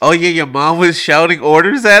 Oh, yeah. Your mom was shouting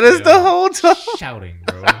orders at us the whole time. Shouting,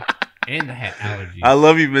 bro. And I had allergies. I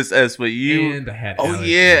love you, Miss S, but you. And I had allergies. Oh,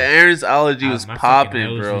 yeah. Aaron's allergy was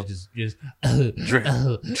popping, bro. Was just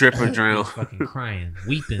drip or drown. Fucking crying.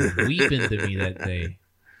 Weeping to me that day.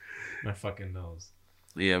 My fucking nose.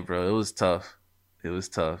 Yeah, bro. It was tough. It was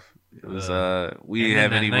we didn't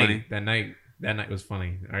have any money. That night was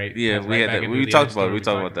funny. All right. Yeah, we had that. We talked about it. We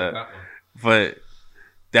talked about that. But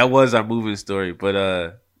that was our moving story. But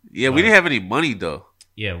we didn't have any money though.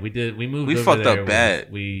 Yeah, we did. We moved. We fucked up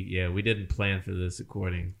bad. We didn't plan for this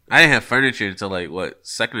recording. I didn't have furniture until like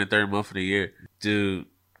second or third month of the year, dude.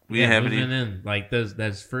 We didn't have any. In like those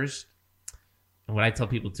first. And what I tell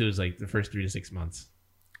people too is like the first 3 to 6 months.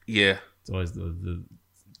 Yeah. It's always the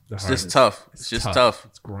It's hardest. just tough. It's just tough.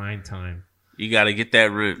 It's grind time. You got to get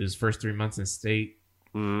that rent. His first 3 months in state,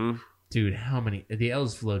 Mm-hmm. dude. How many? The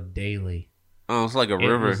L's flowed daily. Oh, it's like a It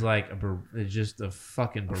river. was like just a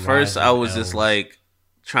fucking. At first, barrage I of was just L's. like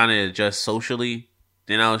trying to adjust socially.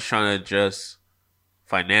 Then I was trying to adjust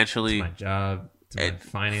financially. To my job, to my And-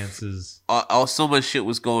 finances, All so much shit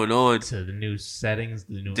was going on. to the new settings,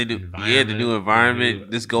 the new The new environment,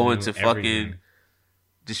 environment. Just going new to fucking, everything.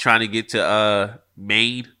 just trying to get to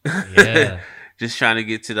Maine. Yeah. Just trying to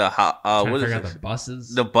get to the Trying to what is figure out it? the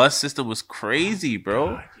buses. The bus system was crazy,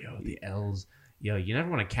 bro. God, yo, the L's. Yo, you never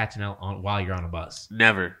want to catch an L while you're on a bus,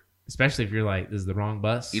 Never. especially if you're like, "This is the wrong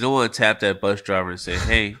bus." You don't want to tap that bus driver and say,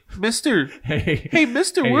 "Hey, Mister, Hey, hey,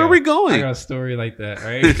 Mister, Hey, where are yo, we I going?" got a story like that,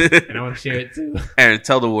 right? And I want to share it too. Aaron,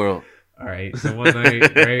 tell the world. All right. So one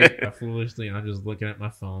night, right, foolishly, I'm just looking at my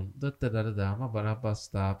phone. I'm about a bus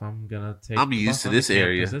stop. I'm gonna take. I'm the used bus to on this the campus.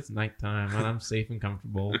 area. It's nighttime and I'm safe and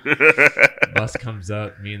comfortable. Bus comes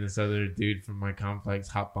up. Me and this other dude from my complex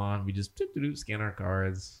hop on. We just scan our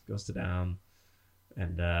cards, go sit down,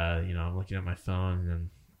 and I'm looking at my phone and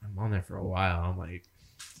I'm on there for a while. I'm like,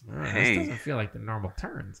 Hey. this doesn't feel like the normal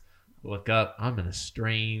turns. Look up. I'm in a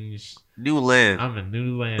strange. New land. I'm in a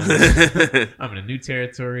new land. I'm in a new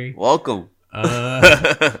territory. Welcome.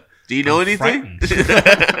 Do you know I'm anything?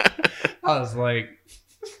 I was like,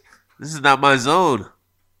 This is not my zone.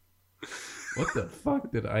 what the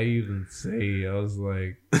fuck did I even say? I was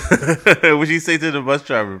like, What'd you say to the bus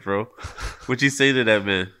driver, bro? What'd you say to that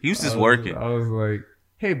man? He was just working. I was like,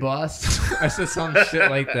 hey, boss. I said some shit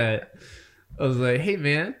like that. I was like, hey,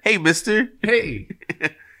 man. Hey, Mister. Hey.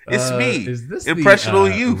 It's me, Is this Impressionable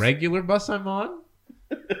the Youth. regular bus I'm on?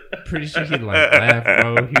 Pretty sure he'd like laugh,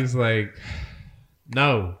 bro. He's like,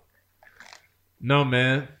 no,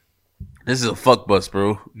 man, This is a fuck bus,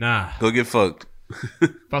 bro. nah, Go get fucked.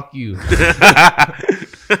 fuck you,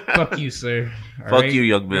 fuck you, sir. All Fuck right? you,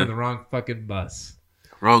 young You're on man. the wrong fucking bus.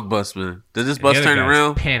 Wrong bus, man. Did this And bus the other turn guy's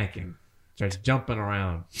around? panicking, starts jumping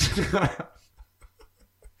around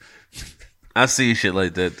I see shit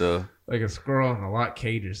like that though. like a squirrel in a lock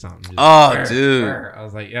cage or something. Just Oh, dude. I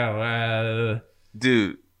was like, yo,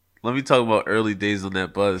 Dude, let me talk about early days on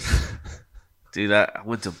that bus. Dude, I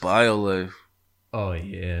went to BioLife. oh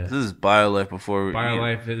yeah. This is BioLife before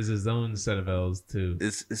BioLife is his own set of L's too.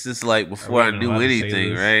 It's just like before I wasn't knew allowed to say anything,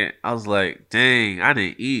 this. right? I was like, dang, I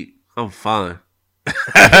didn't eat. I'm fine.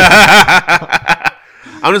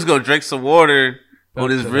 I'm just gonna drink some water on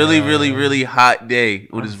this really, really, really hot day.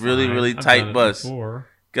 On this really, fine. really I've tight done it bus. before.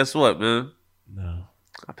 Guess what, man? No.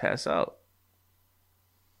 I pass out.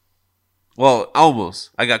 Well,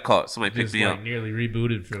 almost. I got caught. Somebody picked Just me like up. nearly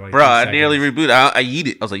rebooted for like Bro, 2 I seconds. nearly rebooted. I eat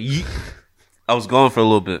it. I was like, yeet. I was gone for a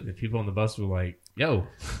little bit. The people on the bus were like, yo.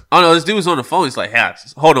 Oh no, this dude was on the phone. He's like, hey,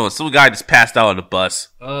 hold on. Some guy just passed out on the bus.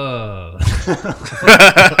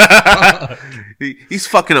 He's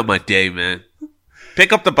fucking up my day, man.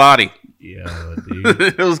 Pick up the body. Yo, dude.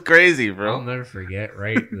 It was crazy, I'll bro. never forget,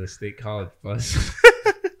 right? The state college bus.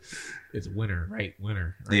 It's winter, right?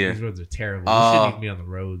 Winter. Right? Yeah. These roads are terrible. You shouldn't even be on the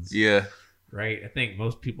roads. Yeah. Right? I think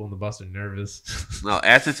most people on the bus are nervous. No,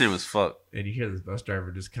 Atherton was fucked. And you hear this bus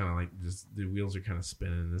driver just kind of like, just the wheels are kind of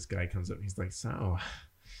spinning. And this guy comes up and he's like, so,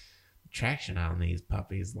 traction on these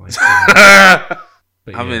puppies. Like,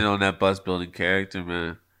 but I've been on that bus building character,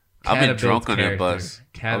 man. I've been Kata drunk on builds that bus.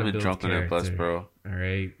 Kata I've been builds drunk on that bus, character. bro. All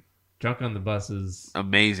right. Drunk on the bus is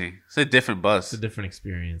Amazing. It's a different bus. it's a different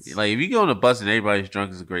experience. Like if you go on a bus and everybody's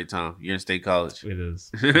drunk, it's a great time. You're in state college, It is.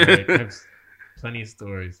 Right? I have plenty of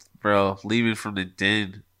stories. bro. Leaving from the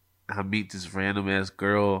den, I meet this random ass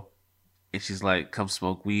girl, and she's like, "Come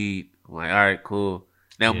smoke weed." I'm like, "All right, cool."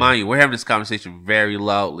 Now, Yeah. mind you, we're having this conversation very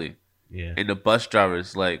loudly, Yeah. and the bus driver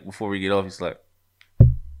is like, before we get off, he's like,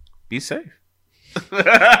 "Be safe."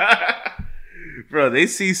 Bro, they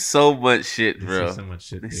see so much shit, They bro. see so much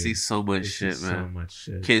shit. They dude. see so much They shit, see man. So much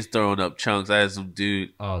shit. Kids throwing up chunks. I had some dude,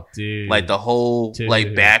 Oh, dude. like the whole Dude.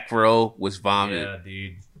 like back row was vomit. Yeah,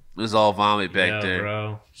 dude. It was all vomit back Yeah, there.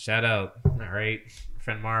 bro. Shout out. All right.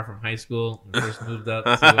 Friend Mara from high school. When we first moved up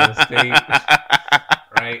to the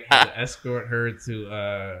state. Right. Had to escort her to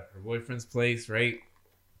her boyfriend's place. Right.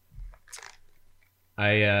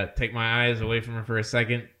 I take my eyes away from her for a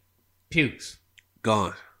second. Pukes.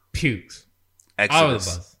 Gone. Pukes. All over the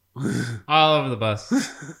Exodus. bus. All over the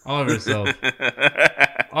bus. All over herself.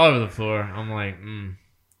 All over the floor. I'm like,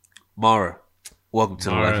 Mara, welcome to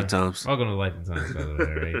Mara. the Life of Times. Welcome to Life and Times, by the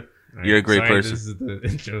way, right? Right, You're a great person. This is the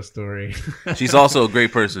intro story. She's also a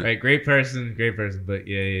great person. Right, great person. But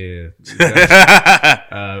yeah.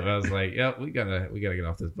 I was like, yeah, we gotta get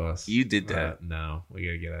off this bus. You did that. No, we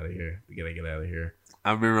gotta get out of here.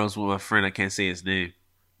 I remember I was with my friend. I can't say his name.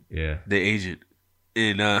 Yeah. The agent.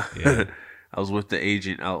 And Yeah. I was with the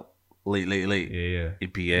agent out late. Yeah.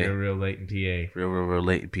 In PA. Real late in PA. Real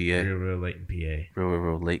late in PA. Real late in PA.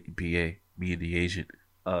 Real late in PA. Me and the agent.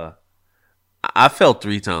 I fell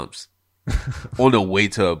 3 times on the way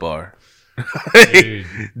to a bar. Dude,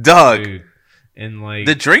 Dog. Dude. And like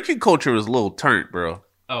the drinking culture was a little turned, bro.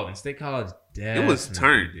 Oh, in State College, definitely. It was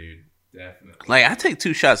turned, dude. Definitely. Like I take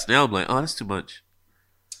 2 shots now. I'm like, oh, that's too much.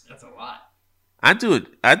 That's a lot. I do it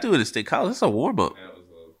in State College. That's a warm up. That was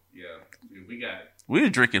dude, we were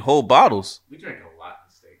drinking whole bottles. We drank a lot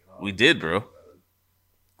in State College. We did, bro. It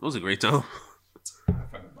was a great time. I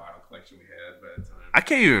found the bottle collection we had by the time. I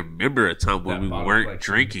can't even remember a time when we weren't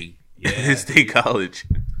drinking in State College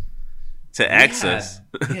to access.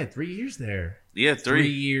 We had 3 years there. Yeah, 3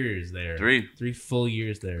 years there. 3 full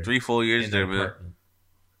years there. 3 full years in there, man. Apartment.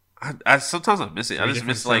 I sometimes I miss it. I just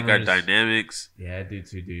miss like our dynamics. Yeah, I do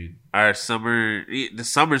too, dude. Our the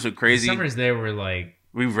summers were crazy. The summers there were like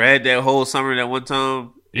we read that whole summer that one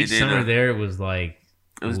time. Each summer there was like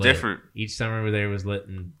it was lit. different. Each summer there was lit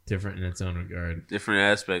and different in its own regard. Different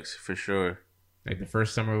aspects for sure. Like the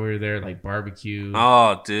first summer we were there, like barbecue.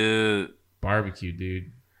 Oh, dude, barbecue,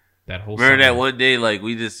 dude. That whole remember summer. that one day, like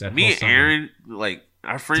we just me and Aaron, like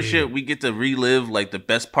our friendship, dude. We get to relive like the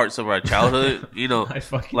best parts of our childhood. You know,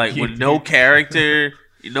 like with no character.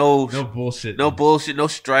 No bullshit. No bullshit. No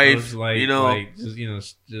strife. Like, you know, like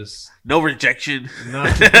just no rejection.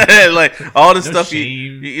 Like all the stuff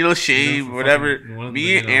shame. you know, shame, whatever.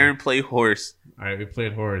 Me and Aaron play horse. All right, we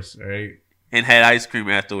played horse. All right, and had ice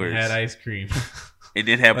cream afterwards. And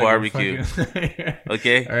then had barbecue.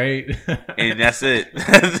 Okay, all right, and that's it.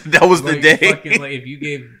 That was the day. Like if you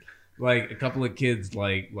gave like a couple of kids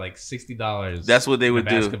like $60, that's what they would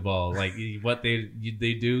do. Basketball, like what they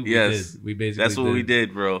do. Yes, we basically that's what we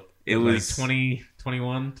did, bro. It was like 20,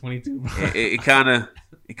 21, 22. It kind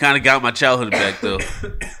of got my childhood back though.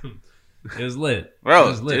 It was lit, bro.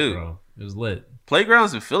 It was lit, dude. bro. It was lit.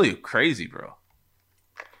 Playgrounds in Philly are crazy, bro.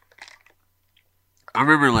 I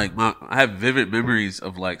remember like I have vivid memories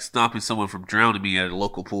of like stopping someone from drowning me at a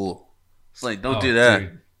local pool. It's like don't do that.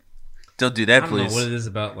 Dude. Don't do that, please. I don't know what it is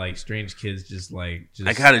about like strange kids just I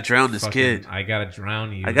gotta drown this kid. I gotta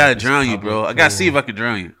drown you. I gotta drown you, bro. I gotta see if I can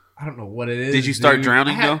drown you. I don't know what it is. Did you start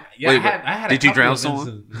drowning though? Yeah, Wait, I had did you drown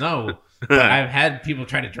someone? No, but I've had people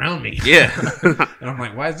try to drown me. Yeah, and I'm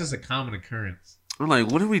like, why is this a common occurrence? I'm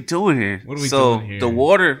like, what are we doing here? What are we doing here? The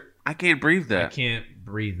water, I can't breathe that. I can't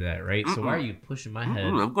breathe that, right? So why are you pushing my head?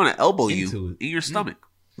 I'm gonna elbow you in your stomach.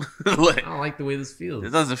 Like, I don't like the way this feels. It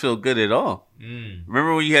doesn't feel good at all.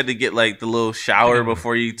 Remember when you had to get like the little shower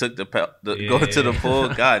before you took go to the pool?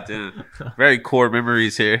 God damn, very core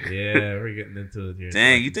memories here. Yeah, we're getting into it here.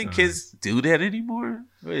 Dang, you think kids do that anymore?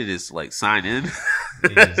 They just like sign in.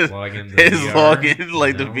 They just log in. They just log in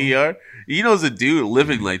like the VR. You know, there's a dude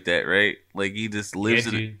living like that, right? Like he just lives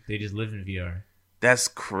in. They just live in VR. That's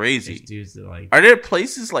crazy. There's dudes that like. Are there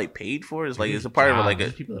places like paid for? It's like it's a part of like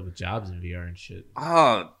There's people that have jobs in VR and shit.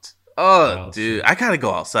 Oh, dude, I gotta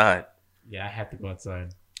go outside. Yeah, I have to go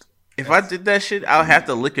outside. If I did that shit, I'll have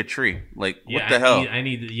to lick a tree. Like, what the hell? I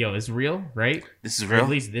need. Yo, it's real, right? This is real. Or at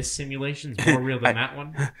least this simulation is more real than that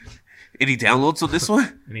one. Any downloads on this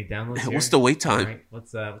one? Any downloads? Here? What's the wait time? Right.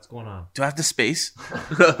 What's going on? Do I have the space?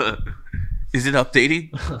 Is it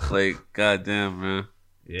updating? Like, goddamn, man.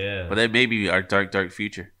 Yeah. But that may be our dark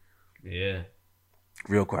future. Yeah.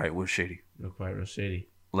 Real quiet, real shady. Real quiet, real shady.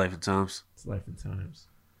 Life and times. It's life and times.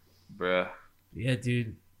 Bruh. Yeah,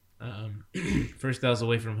 dude. First I was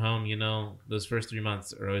away from home, you know, those first 3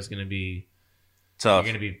 months are always going to be tough.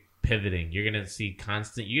 You're going to be pivoting. You're going to see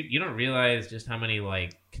constant. You don't realize just how many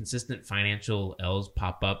like consistent financial L's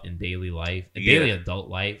pop up in daily life, in daily adult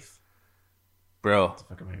life. Bro. What the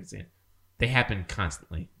fuck am I even saying? They happen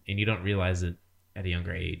constantly, and you don't realize it at a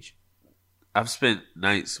younger age. I've spent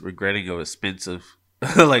nights regretting an expensive,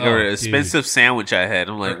 expensive sandwich I had.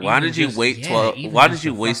 I'm like, why did you wait $12? Why did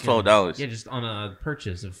you waste $12? Yeah, just on a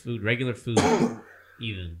purchase of food, regular food,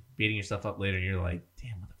 even beating yourself up later, and you're like,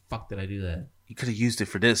 damn, what the fuck did I do that? You could have used it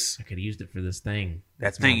for this. I could have used it for this thing.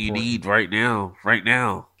 That thing you need right now.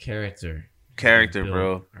 Character,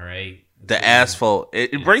 bro. All right. The asphalt.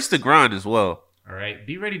 Embrace the grind as well. All right.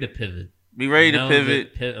 Be ready to pivot. Be ready to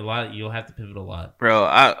pivot. A lot. You'll have to pivot a lot, bro.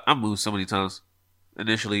 I moved so many times.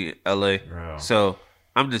 Initially, LA. Bro. So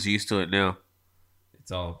I'm just used to it now.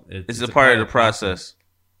 It's a part of the process.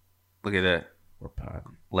 Look at that. We're pod.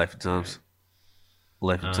 Life and times.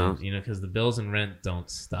 Life and times. You know, because the bills and rent don't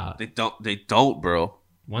stop. They don't, bro.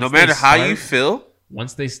 Once no matter how start, you feel.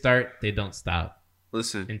 Once they start, they don't stop.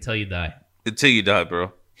 Listen. Until you die. Until you die,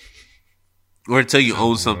 bro. Or until you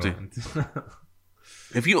own something.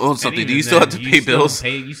 If you own something, do you still have to pay bills?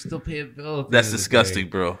 You still pay a bill. That's disgusting,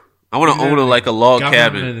 bro. I want to own like a log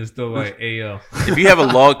cabin. Is still like, hey, yo. If you have a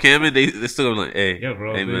log cabin, they're still like, hey, yeah,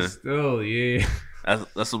 bro. Hey, man. Still, yeah.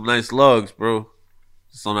 That's some nice logs, bro.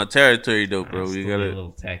 It's on our territory, though, bro. You got a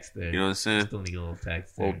little tax there. You know what I'm saying? Still need a little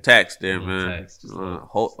tax there. Little tax there, man.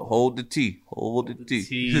 Hold the T. Hold the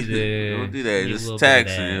T. There. Don't do that. Just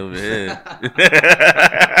taxing over here.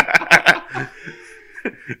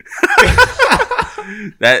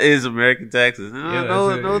 That is American taxes.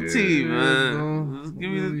 No T, man. Just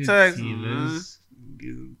give me the taxes, man.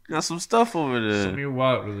 Got some stuff over there. Show me your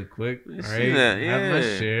wallet really quick. All right. That, yeah. Have my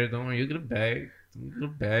share. Don't worry. You'll get a bag.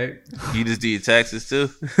 You just did your taxes too?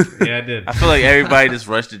 Yeah, I did. I feel like everybody just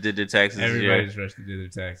rushed and did their taxes. Everybody just rushed to do their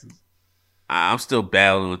taxes. I'm still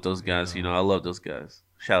battling with those guys. You know, I love those guys.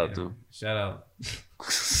 Shout out to them. Shout out.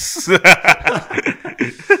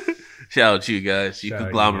 Shout out to you guys. You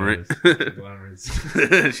conglomerate.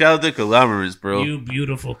 Conglomerates. Shout out to conglomerates, bro. You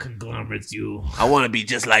beautiful conglomerates, you. I want to be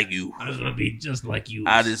just like you. I just want to be just like you.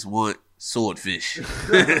 I just want swordfish.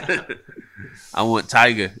 I want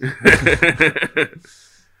tiger.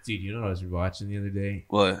 Dude, you know what I was watching the other day?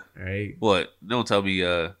 What? All right. What? Don't tell me.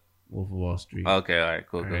 Wolf of Wall Street. Okay, all right,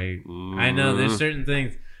 cool. All right. I know there's certain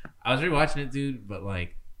things. I was rewatching it, dude, but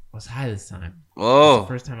like I was high this time. Oh, the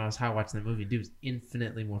first time I was high watching the movie, dude, it was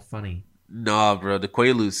infinitely more funny. Nah, bro, the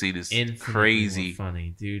Quaalude scene is infinitely crazy. More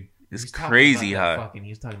funny, dude. It's crazy hot. He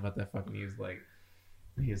was talking about that fucking. He was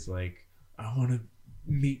like, I want to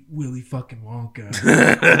meet Willy fucking Wonka.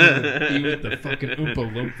 He with the fucking Oompa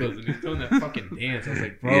Loompas, and he's doing that fucking dance. I was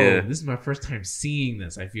like, bro, this is my first time seeing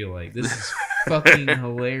this. I feel like this is fucking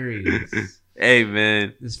hilarious. Hey,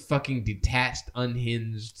 man, this fucking detached,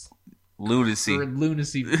 unhinged lunacy,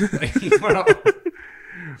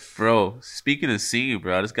 bro. Speaking of seeing,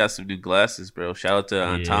 bro, I just got some new glasses, bro. Shout out to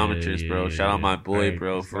Optometrist, bro. Shout out my boy,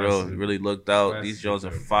 bro. For real, he really looked out. These Jones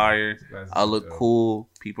are fire. I look cool.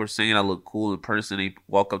 People are saying I look cool in person. They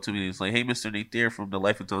walk up to me and it's like, "Hey, Mr. Natheer from the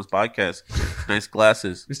Life and Times podcast. Nice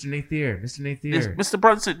glasses." Mr. Natheer. Mr.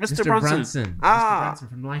 Brunson. Mr. Brunson. Mr. Brunson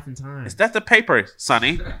from Life and Times. Is that the paper,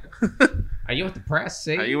 Sonny? Are you at the press,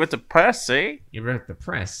 see? Are you at the press, see? You're at the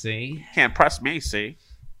press, see? Can't press me, see?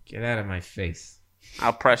 Get out of my face.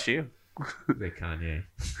 I'll press you. They Kanye.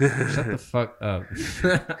 Shut the fuck up.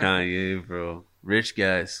 Kanye, bro. Rich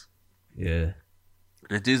guys. Yeah.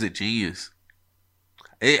 That dude's a genius.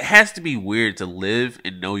 It has to be weird to live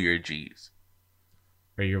and know you're a genius.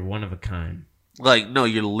 Or you're one of a kind. Like, no,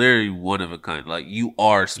 you're literally one of a kind. Like, you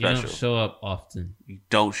are special. You don't show up often. You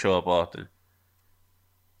don't show up often.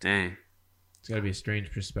 Dang. It's got to be a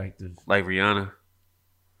strange perspective. Like Rihanna.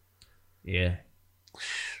 Yeah.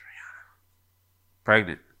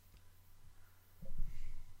 Pregnant.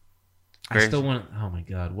 I still want. Oh my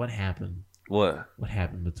god, what happened? What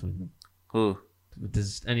happened between them? Who?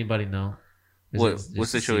 Does anybody know? What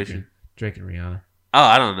situation? Drake and Rihanna. Oh,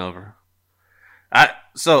 I don't know, bro. I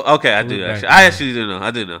do actually. I actually do know.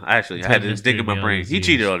 I do know. I had to dig in my brain. He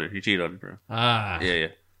cheated on her, bro. Ah. Yeah.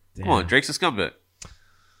 Damn. Come on, Drake's a scumbag.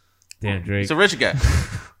 Damn, Drake. He's a rich guy.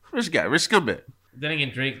 Rich scumbag. Then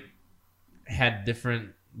again, Drake had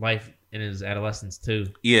different life in his adolescence too.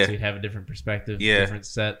 Yeah. So he'd have a different perspective, different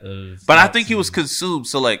set of. But I think he was consumed.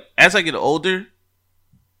 So like, as I get older,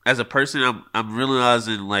 as a person, I'm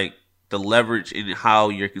realizing like the leverage in how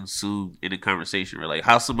you're consumed in a conversation, or like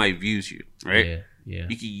how somebody views you, right? Yeah.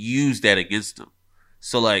 You can use that against them.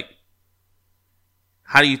 So like,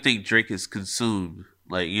 how do you think Drake is consumed?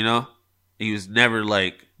 Like, you know, he was never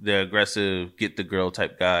like the aggressive, get the girl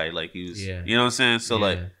type guy. Like he was, you know what I'm saying? So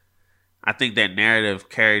like, I think that narrative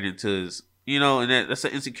carried into his, you know, and that's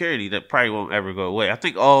an insecurity that probably won't ever go away. I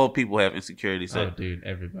think all people have insecurities. Oh, dude,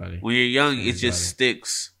 everybody. When you're young, it just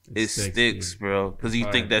sticks. It sticks, bro, because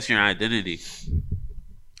you think that's your identity.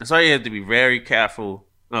 That's why you have to be very careful.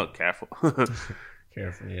 Oh, careful.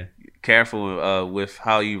 Careful, yeah. Careful with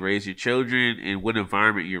how you raise your children and what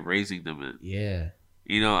environment you're raising them in. Yeah.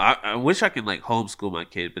 You know, I wish I could like homeschool my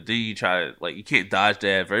kid, but then you try to like, you can't dodge the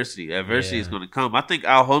adversity. Adversity is going to come. I think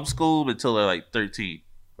I'll homeschool them until they're like 13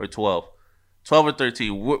 or 12. 12 or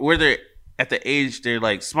 13, where they're at the age they're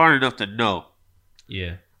like smart enough to know.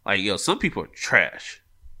 Yeah. Like, yo, some people are trash.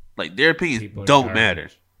 Like, their opinions don't matter.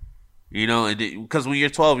 You know, and because when you're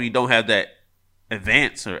 12, you don't have that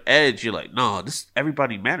advance or edge. You're like, no,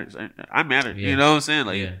 everybody matters. I matter. Yeah. You know what I'm saying?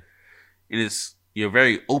 Like, you're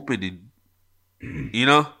very open You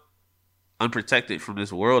know, unprotected from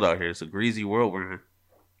this world out here. It's a greasy world we're in.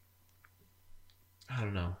 I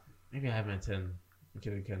don't know. Maybe I haven't attended.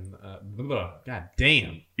 God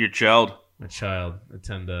damn. Your child. My child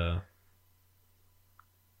attend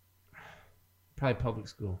probably public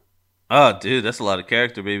school. Oh, dude, that's a lot of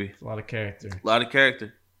character, baby. It's a lot of character. A lot of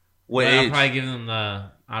character. What But age? I'll probably give them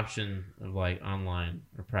the option of like online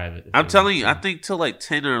or private. I'm telling you, I think till like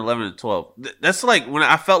 10 or 11 or 12. That's like when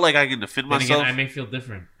I felt like I can defend Then myself. again, I may feel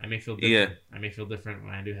different. Yeah. I may feel different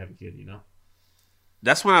when I do have a kid, you know?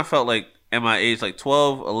 That's when I felt like at my age, like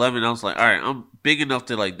 12, 11, I was like, all right, I'm big enough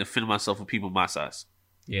to like defend myself with people my size.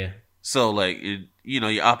 Yeah. So like,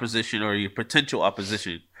 your opposition or your potential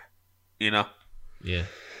opposition, Yeah.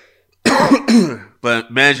 But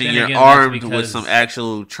imagine Then you're again, armed that's with because- some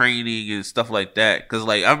actual training and stuff like that. Because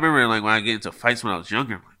like I remember like when I get into fights when I was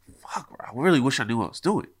younger, I'm like, fuck, bro, I really wish I knew what I was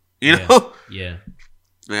doing. You know? Yeah.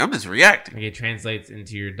 Like, I'm just reacting. Like it translates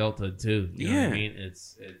into your adulthood too. You know what I mean?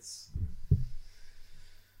 It's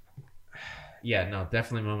yeah, no,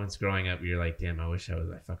 definitely moments growing up where you're like, damn, I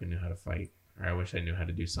fucking knew how to fight. Or I wish I knew how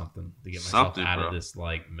to do something to get myself out of this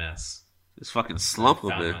like mess. This fucking slump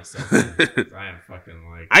of it. I am fucking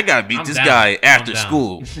like I gotta beat this guy after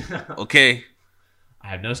school. Okay? I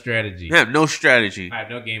have no strategy. I have no strategy. I have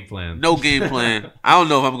no game plan. No game plan. I don't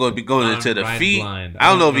know if I'm going to be going into the feet. Blind. I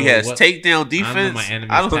don't know if he has takedown defense. I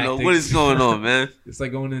don't know tactics. what is going on, man. It's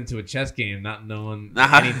like going into a chess game, not knowing Nah,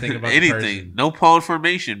 anything about the person. No pawn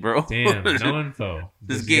formation, bro. Damn, no info.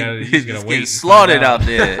 This You game just is gotta getting wait slaughtered out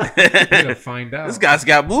there. You gotta find out. This guy's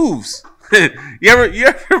got moves. You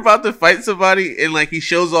ever about to fight somebody and like he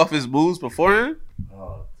shows off his moves beforehand?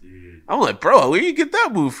 Oh, dude. I'm like, bro, where you get that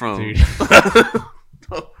move from? Dude.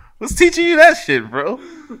 What's teaching you that shit, bro?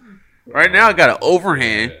 Right now I got an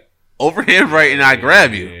overhand right, and I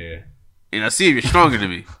grab you, and I see if you're stronger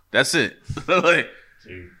than me. That's it. Like,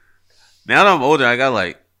 now that I'm older, I got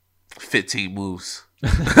like 15 moves.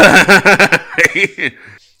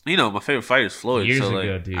 You know, my favorite fighter is Floyd. Years so like,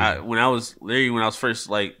 ago, dude. when I was first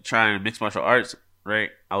like trying mixed martial arts, right?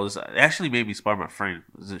 It actually made me spar my friend.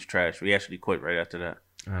 It was just trash. We actually quit right after that.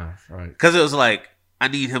 Oh, right. Because it was like, I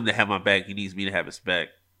need him to have my back. He needs me to have his back.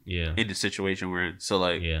 Yeah. In the situation we're in. So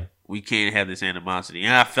like, Yeah. we can't have this animosity.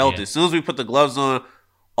 And I felt it. As soon as we put the gloves on,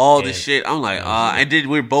 all this shit, I'm like, and then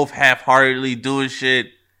we're both half-heartedly doing shit.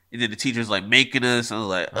 And then the teacher's like making us. I was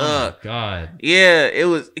like, Oh, my God. Yeah, it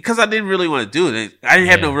was because I didn't really want to do it. I didn't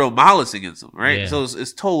have no real malice against him, right? Yeah. So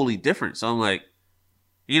it's totally different. So I'm like,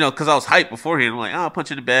 because I was hyped beforehand. I'm like, I'll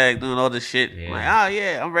punch in the bag, doing all this shit. Yeah. I'm like,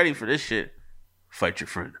 yeah, I'm ready for this shit. Fight your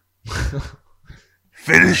friend.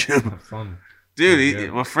 Finish him. Have fun.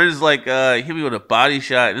 Dude, my friend's like, hit me with a body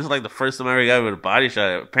shot. This is like the first time I ever got hit with a body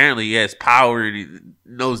shot. Apparently, he has power and he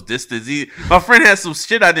knows distance. My friend has some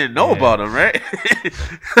shit I didn't know about him, right?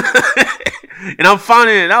 And I'm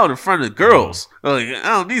finding it out in front of girls. I'm like, I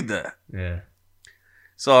don't need that. Yeah.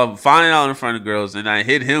 So I'm finding out in front of girls, and I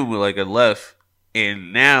hit him with like a left.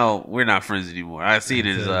 And now we're not friends anymore. I see it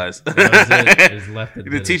in his eyes.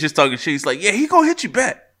 The teacher's talking shit. He's like, yeah, he gonna hit you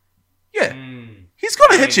back. Yeah. He's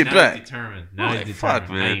gonna hit you back. He's determined. Now he's determined. Fuck,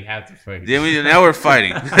 man. Now you have to fight. Now we're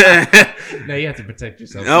fighting. Now you have to protect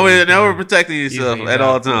yourself. Now we're protecting yourself at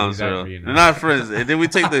all times, bro. We're We're not friends. And then we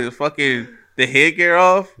take the headgear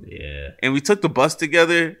off. Yeah. And we took the bus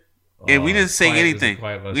together. And we didn't say anything.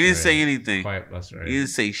 We didn't say anything. Quiet bus ride. We didn't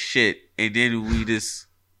say shit. And then we just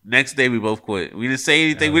next day we both quit. We didn't say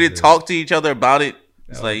anything. That We was didn't it. talk to each other about it.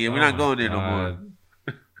 It's That like, was- yeah, we're oh not going there my no more. God.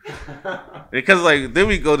 Because like then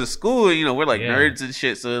we go to school and we're like Yeah. nerds and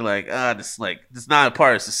shit, so they're like this not a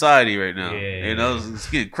part of society right now. Yeah. It's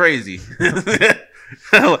getting crazy.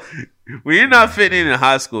 When you're not fitting in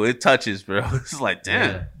high school, it touches, bro. It's like, damn,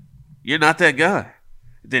 Yeah. you're not that guy.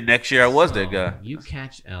 Then next year I was that guy. You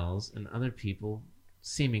catch L's and other people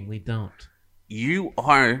seemingly don't. You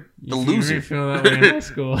are the You loser. really feel that way in high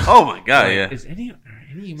school. Oh my god, Like, yeah. Is any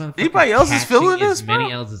motherfucker Anybody else is catching feeling as this, many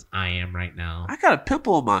bro? L's as I am right now? I got a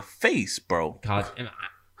pimple on my face, bro. College.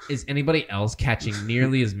 Is anybody else catching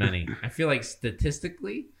nearly as many? I feel like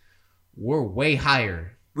statistically, we're way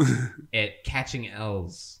higher at catching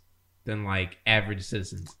L's than like average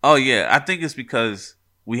citizens. Oh yeah, I think it's because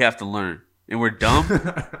we have to learn. And we're dumb.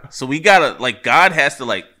 So we gotta God has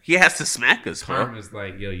to he has to smack us, bro. Karma's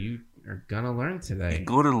like, yo, you are gonna learn today. You're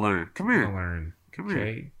gonna learn. Come You're here. gonna learn. Come here.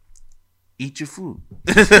 Okay? Eat your food.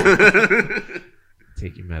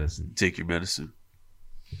 Take your medicine. Take your medicine.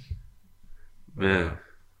 But,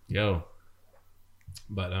 Man.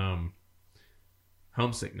 But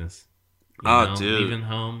homesickness. Dude. Leaving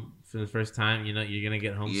home for the first time, you're gonna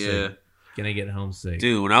get homesick. Yeah. Gonna get homesick.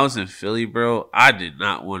 Dude, when I was in Philly, bro, I did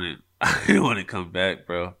not want it. I didn't want to come back,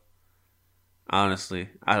 bro. Honestly,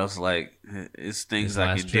 I was like, it's things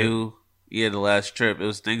I can do. Yeah, the last trip, it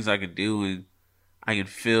was things I could do, and I can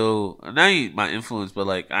feel not even my influence, but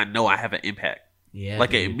like I know I have an impact. Yeah,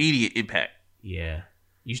 like an immediate impact. Yeah,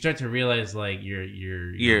 you start to realize like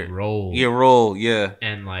your role, yeah,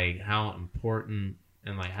 and like how important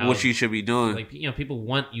and like how what you should be doing. Like people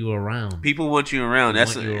want you around. People want you around.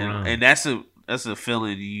 And that's a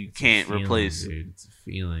feeling you can't replace. Dude. It's a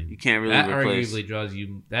feeling you can't really replace. That arguably draws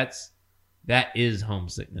you. That is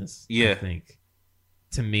homesickness. Yeah, I think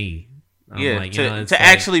to me. To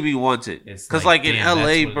actually be wanted. Because like in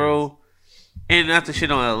LA, bro, and not to shit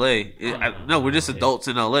on LA. We're just adults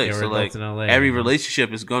in LA. Yeah, so like every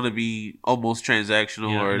relationship is going to be almost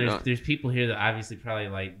transactional. There's people here that obviously probably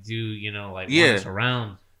like do want us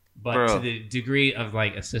around, but to the degree of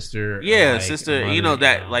like a sister, a sister,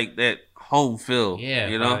 mother, like that home feel. Yeah,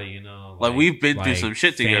 like we've been through some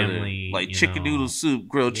shit family, together, like chicken noodle soup,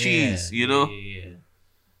 grilled cheese. Yeah.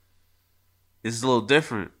 It's a little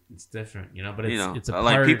different. It's different, but it's a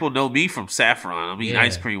like people know me from Saffron. I mean,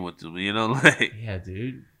 ice cream with them, like yeah,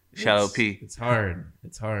 dude. Shout out P. It's hard.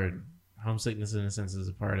 It's hard. Homesickness, in a sense, is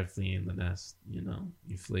a part of fleeing the nest.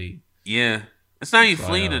 You flee. Yeah, it's not even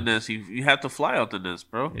fleeing the nest. You have to fly out the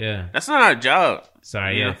nest, bro. Yeah, that's not our job.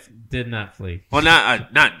 Sorry, did not flee. Well,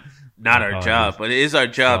 not our job, but it is our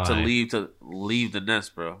job to leave the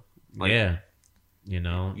nest, bro. Like, yeah,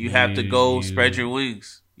 you have to go spread your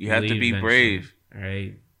wings. You have to be brave,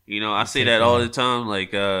 right? I say that all the time.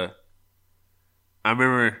 Like, I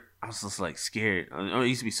remember I was just like scared. I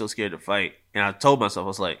used to be so scared to fight, and I told myself, I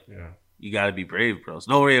was like, "You got to be brave, bro. There's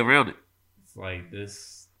no way around it." It's like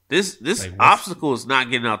this like, obstacle is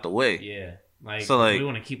not getting out the way. Yeah, like so, like, do we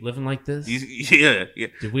want to keep living like this? Yeah.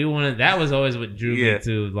 Do we want to? That was always what drew me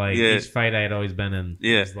to like each fight I had always been in.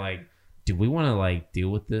 Yeah, it was like, do we want to like deal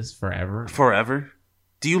with this forever? Forever?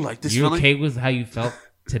 Do you like this? You feeling? Okay with how you felt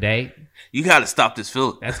today? You got to stop this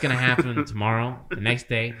feeling. That's going to happen tomorrow, the next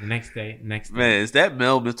day, the next day, the next day. Man, is that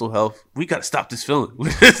male mental health? We got to stop this feeling.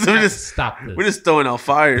 Stop this. We're just throwing out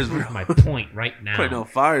fires, bro. That's my point right now. Putting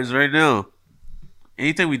out fires right now.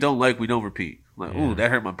 Anything we don't like, we don't repeat. Like, ooh,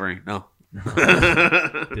 that hurt my brain. No.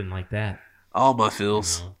 Didn't like that. All my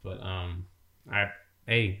feels. But, our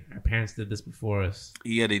parents did this before us.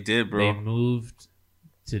 Yeah, they did, bro. They moved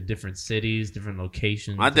to different cities, different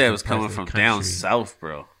locations. My dad was coming from down south,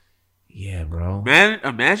 bro. Yeah, bro. Man,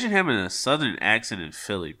 imagine having a southern accent in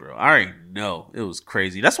Philly, bro. I already know. It was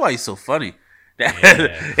crazy. That's why he's so funny.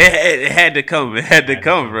 It had to come. It had to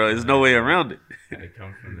come, bro. There's no way around it. It had to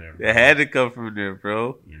come from there, bro. It had to come from there,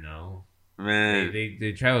 bro. Man.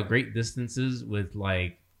 They travel great distances with,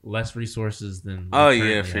 like, less resources than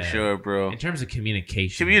for sure, bro. In terms of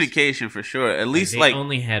communication for sure. At least they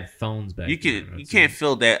only had phones back then. You can't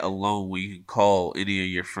feel that alone when you can call any of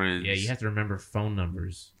your friends. Yeah, you have to remember phone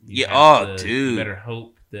numbers. Dude, you better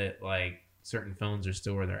hope that like certain phones are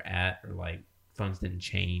still where they're at, or like phones didn't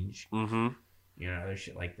change. Other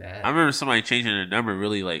shit like that. I remember somebody changing their number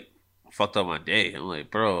really like fucked up my day. I'm like,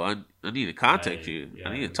 bro, I need to contact you.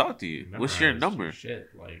 I need to talk to you. What's your number? Shit,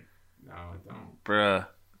 like, no, I don't, bruh.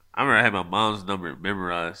 I remember I had my mom's number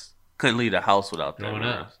memorized. Couldn't leave the house without that. Growing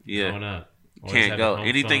up. Can't go.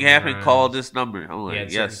 Anything happen, call this number. I'm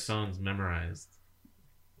like, yes. Phones memorized.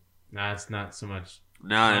 Nah, it's not so much.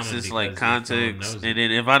 Nah, it's just like contacts. And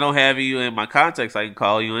then if I don't have you in my contacts, I can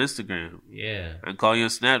call you on Instagram. Yeah. I can call you on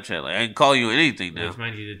Snapchat. Like, I can call you on anything now. Which,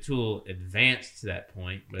 mind you, the tool advanced to that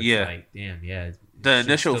point. But it's like, damn, the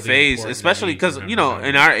initial phase, especially because, in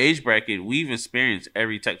our age bracket, we've experienced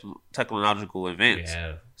every technological advance.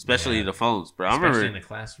 Yeah. Especially the phones, bro. Especially I remember in the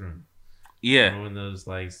classroom. Yeah. Remember when those,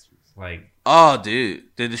 like... Oh, dude.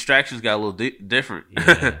 The distractions got a little different.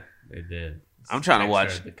 Yeah, they did. I'm trying to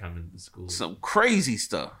watch to come into school. Some crazy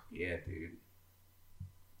stuff. Yeah, dude.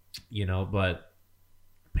 But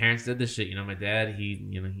parents did this shit. My dad,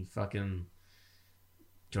 he fucking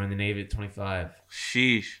joined the Navy at 25.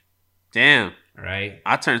 Sheesh. Damn. All right.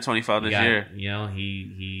 I turned 25 this year.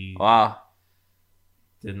 He wow.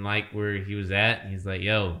 Didn't like where he was at. And he's like,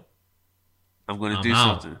 yo, I'm going to do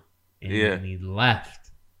something. And he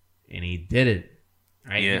left. And he did it.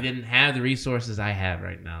 Right? Yeah. He didn't have the resources I have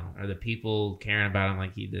right now, or the people caring about him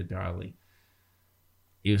like he did Darley.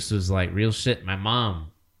 It was like real shit. My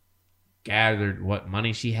mom gathered what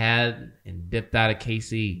money she had and dipped out of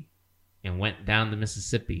KC and went down to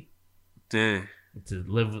Mississippi. Dang. To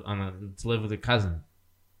live with her cousin.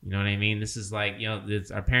 You know what I mean? This is like, it's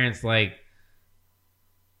our parents, like,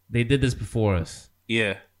 they did this before us.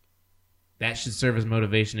 Yeah. that should serve as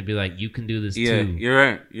motivation to be like, you can do this too. Yeah, you're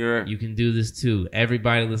right. You're right. You can do this too.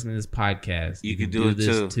 Everybody listening to this podcast, You can do it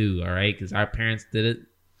this too. All right, because our parents did it.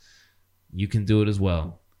 You can do it as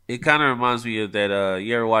well. It kind of reminds me of that.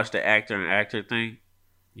 You ever watch the Actor and Actor thing?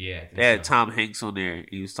 Yeah, They had Tom Hanks on there.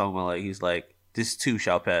 He was talking about like he's like, this too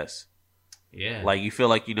shall pass. Yeah, like you feel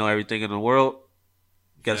like you know everything in the world.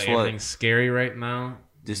 Guess what? Everything's scary right now.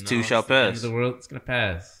 This too shall pass. The world, it's gonna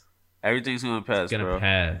pass. Everything's gonna pass. It's gonna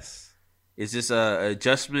pass. It's just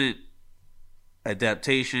adjustment,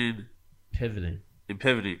 adaptation, pivoting, and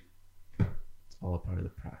pivoting. It's all a part of the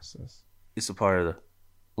process. It's a part of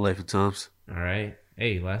the life of times. All right.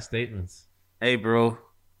 Hey, last statements. Hey, bro.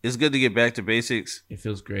 It's good to get back to basics. It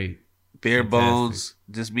feels great. Bare bones.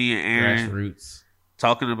 Just me and Aaron. Grassroots.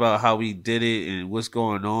 Talking about how we did it and what's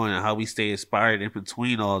going on and how we stay inspired in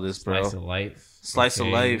between all this, bro. Slice of life. Slice of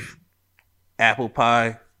life. Apple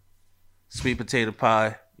pie. Sweet potato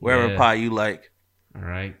pie. Wherever pie you like. All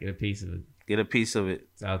right. Get a piece of it. Get a piece of it.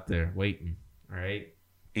 It's out there waiting. All right.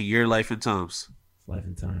 In your life and times. It's life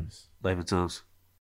and times. Life and times.